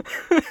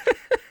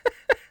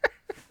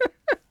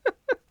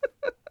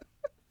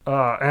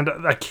 And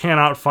I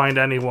cannot find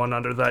anyone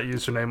under that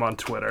username on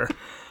Twitter.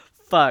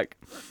 Fuck.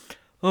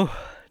 Oh,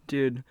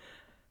 dude.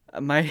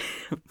 My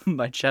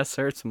my chest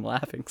hurts from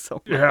laughing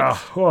so much. Yeah.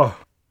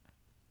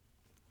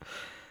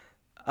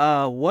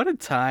 What a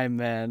time,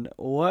 man.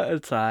 What a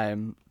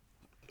time.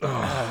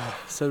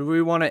 So do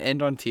we want to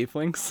end on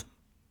tieflings?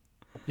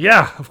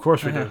 Yeah, of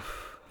course we do.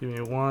 Give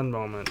me one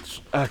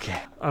moment.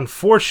 Okay.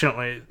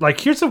 Unfortunately, like,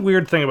 here's a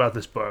weird thing about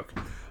this book.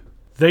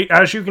 They,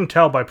 as you can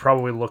tell by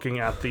probably looking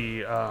at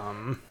the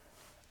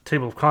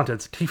table of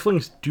contents,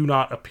 tieflings do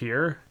not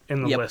appear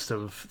in the list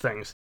of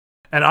things.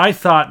 And I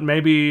thought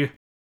maybe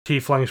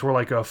tieflings were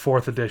like a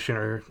 4th edition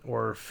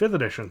or 5th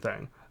edition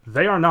thing.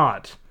 They are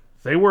not.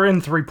 They were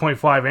in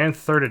 3.5 and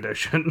 3rd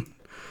edition.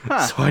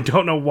 So I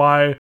don't know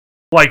why.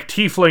 Like,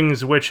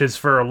 tieflings, which has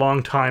for a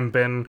long time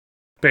been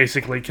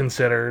basically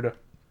considered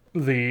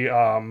the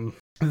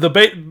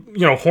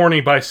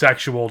horny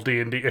bisexual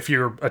D&D. If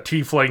you're a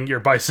tiefling,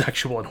 you're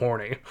bisexual and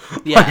horny.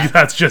 Yeah. Like,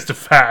 that's just a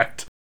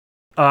fact.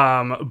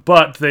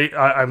 But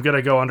I'm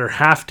gonna go under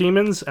half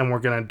demons, and we're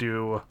gonna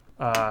do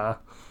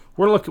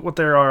we're gonna look at what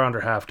there are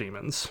under half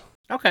demons.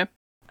 Okay.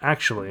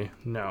 Actually,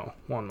 no.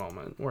 One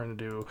moment. We're gonna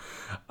do.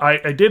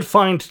 I did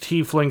find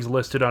tieflings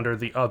listed under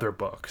the other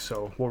book,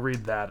 so we'll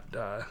read that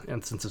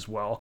instance as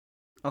well.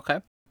 Okay.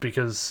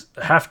 Because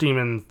half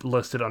demon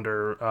listed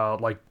under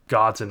like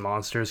gods and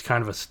monsters,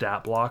 kind of a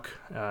stat block,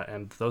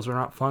 and those are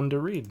not fun to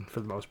read for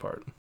the most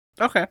part.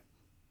 Okay.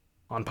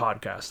 On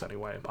podcasts,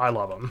 anyway. I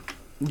love them.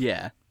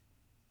 Yeah.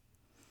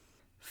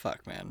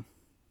 Fuck, man.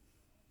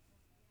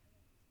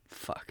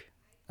 Fuck.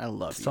 I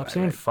love you. Stop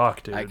saying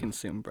fuck, dude. I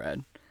consume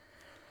bread.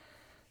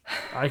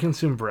 I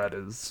consume bread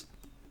is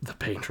the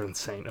patron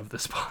saint of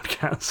this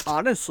podcast.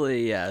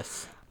 Honestly,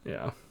 yes.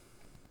 Yeah.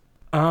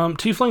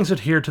 Tieflings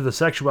adhere to the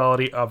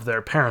sexuality of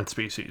their parent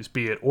species,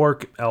 be it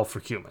orc, elf, or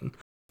human.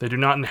 They do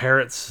not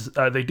inherit.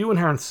 They do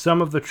inherit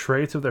some of the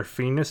traits of their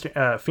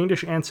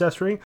fiendish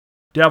ancestry.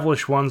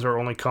 Devilish ones are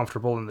only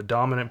comfortable in the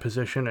dominant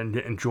position and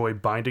enjoy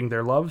binding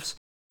their lovers.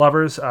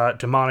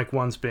 Demonic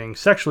ones being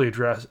sexually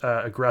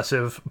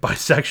aggressive,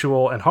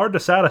 bisexual, and hard to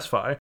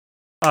satisfy.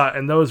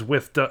 And those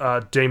with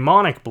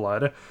demonic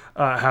blood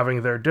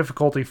having their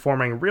difficulty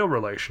forming real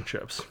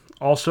relationships.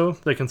 Also,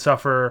 they can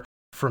suffer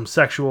from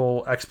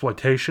sexual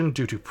exploitation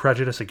due to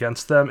prejudice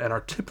against them and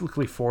are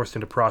typically forced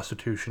into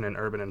prostitution in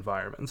urban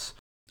environments.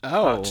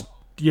 Oh.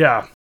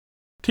 Yeah.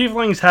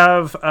 Tieflings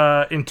have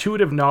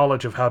intuitive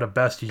knowledge of how to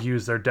best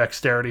use their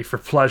dexterity for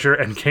pleasure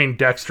and gain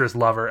dexterous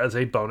lover as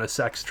a bonus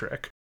sex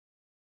trick.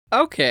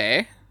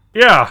 Okay.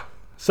 Yeah.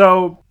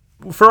 So,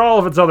 for all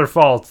of its other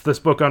faults, this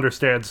book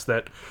understands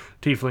that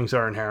tieflings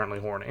are inherently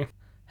horny.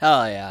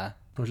 Hell yeah.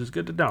 Which is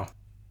good to know.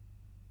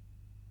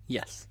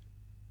 Yes.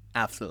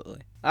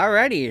 Absolutely.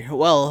 Alrighty.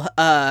 Well,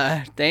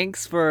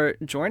 thanks for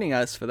joining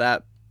us for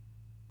that.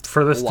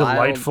 For this Wild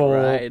delightful,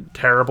 ride.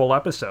 terrible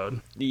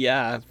episode.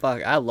 Yeah,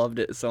 fuck. I loved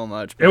it so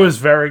much. It was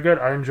very good.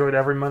 I enjoyed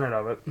every minute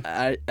of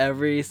it.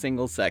 Every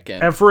single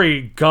second.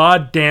 Every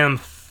goddamn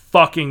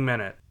fucking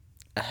minute.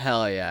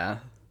 Hell yeah.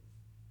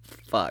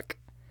 Fuck.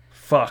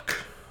 Fuck.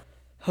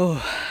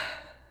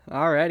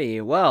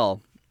 Alrighty.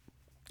 Well,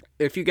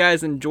 if you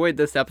guys enjoyed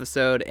this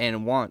episode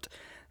and want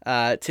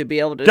to be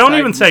able to Don't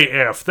even say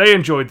if. They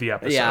enjoyed the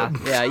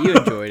episode. Yeah, you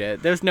enjoyed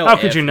it. There's no How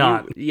could if. you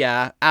not?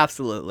 Yeah,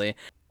 absolutely.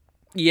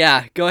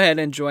 Yeah, go ahead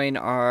and join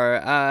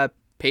our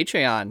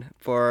Patreon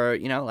for,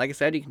 like I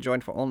said, you can join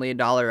for only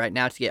 $1 right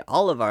now to get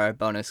all of our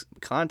bonus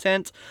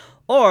content,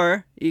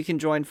 or you can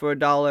join for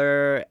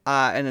 $1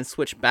 and then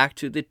switch back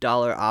to the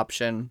 $1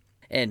 option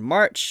in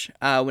March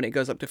when it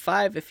goes up to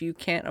 $5 if you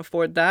can't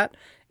afford that,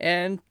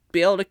 and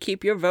be able to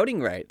keep your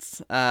voting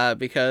rights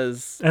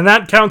because... And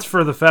that counts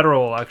for the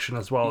federal election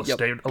as well as Yep.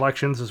 state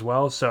elections as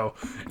well, so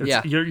it's,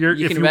 Yeah, you're,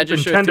 you if can you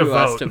register intend through to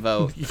us vote, to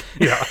vote.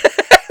 Yeah.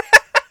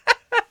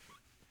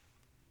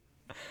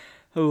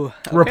 Ooh,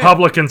 okay.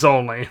 Republicans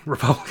only.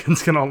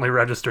 Republicans can only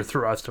register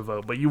through us to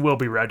vote, but you will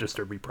be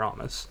registered, we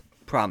promise.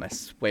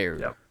 Promise. Swear.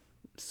 Yep.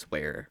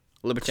 Swear.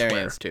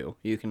 Libertarians too.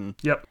 You can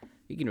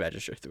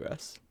register through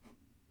us.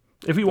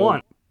 If you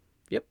want.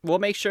 Yep. We'll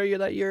make sure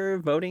that your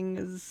voting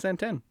is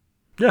sent in.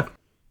 Yeah.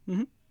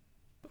 Mm-hmm.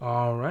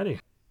 Alrighty.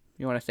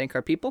 You want to thank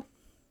our people?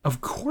 Of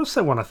course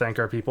I want to thank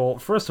our people.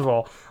 First of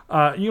all,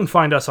 you can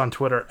find us on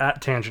Twitter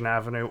at Tangent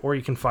Avenue, or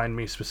you can find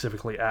me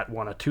specifically at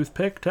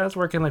WantAToothpick. Taz,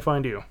 where can they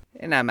find you?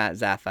 And I'm at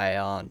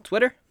Zaphael on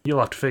Twitter. You'll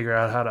have to figure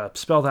out how to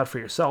spell that for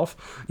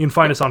yourself. You can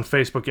find us on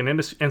Facebook and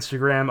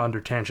Instagram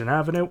under Tangent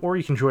Avenue, or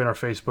you can join our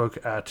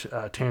Facebook at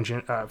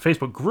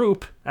Facebook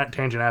group at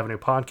Tangent Avenue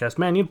Podcast.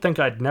 Man, you'd think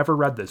I'd never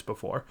read this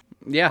before.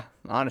 Yeah,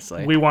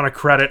 honestly. We want to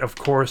credit, of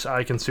course,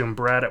 I Consume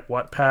Bread at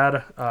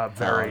Wattpad.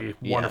 Very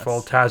wonderful.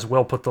 yes. Taz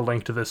will put the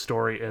link to this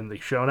story in the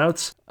show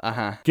notes.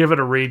 Uh-huh. Give it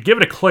a read. Give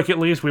it a click at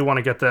least. We want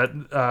to get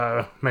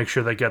that, make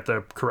sure they get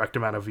the correct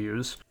amount of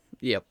views.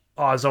 Yep.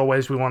 As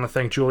always, we want to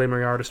thank Julie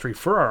Marie Artistry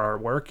for our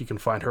artwork. You can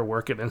find her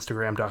work at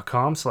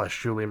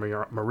Instagram.com/Julie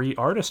Marie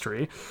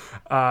Artistry.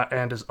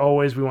 And as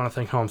always, we want to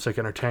thank Homesick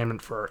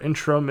Entertainment for our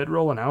intro,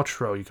 mid-roll, and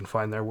outro. You can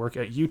find their work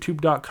at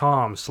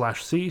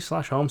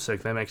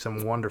youtube.com/c/homesick. They make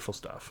some wonderful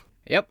stuff.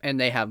 Yep, and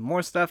they have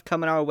more stuff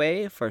coming our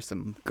way for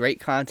some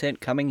great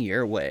content coming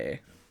your way.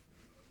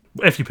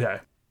 If you pay.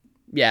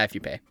 Yeah, if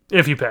you pay.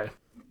 If you pay.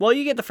 Well,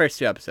 you get the first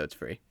 2 episodes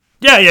free.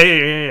 Yeah.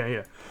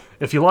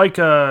 If you like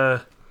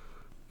the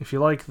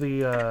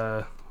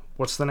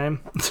what's the name?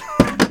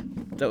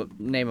 The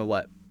name of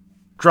what?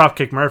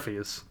 Dropkick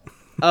Murphys.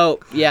 Oh,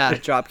 yeah,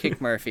 Dropkick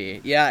Murphy.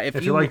 Yeah,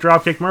 If you like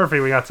Dropkick Murphy,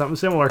 we got something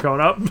similar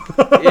coming up.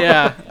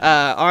 Yeah,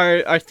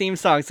 our theme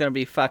song's gonna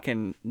be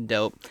fucking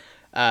dope.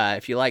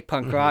 If you like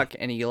punk rock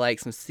and you like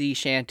some sea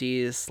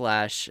shanties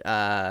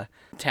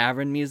 /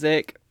 tavern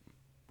music,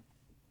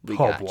 we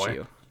got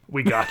you.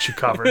 We got you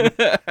covered.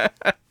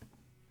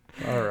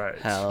 All right.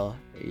 Hell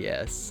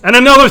yes. And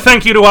another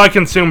thank you to I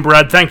Consume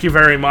Bread. Thank you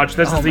very much.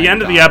 This is the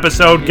end of the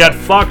episode. Get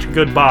fucked.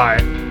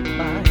 Goodbye.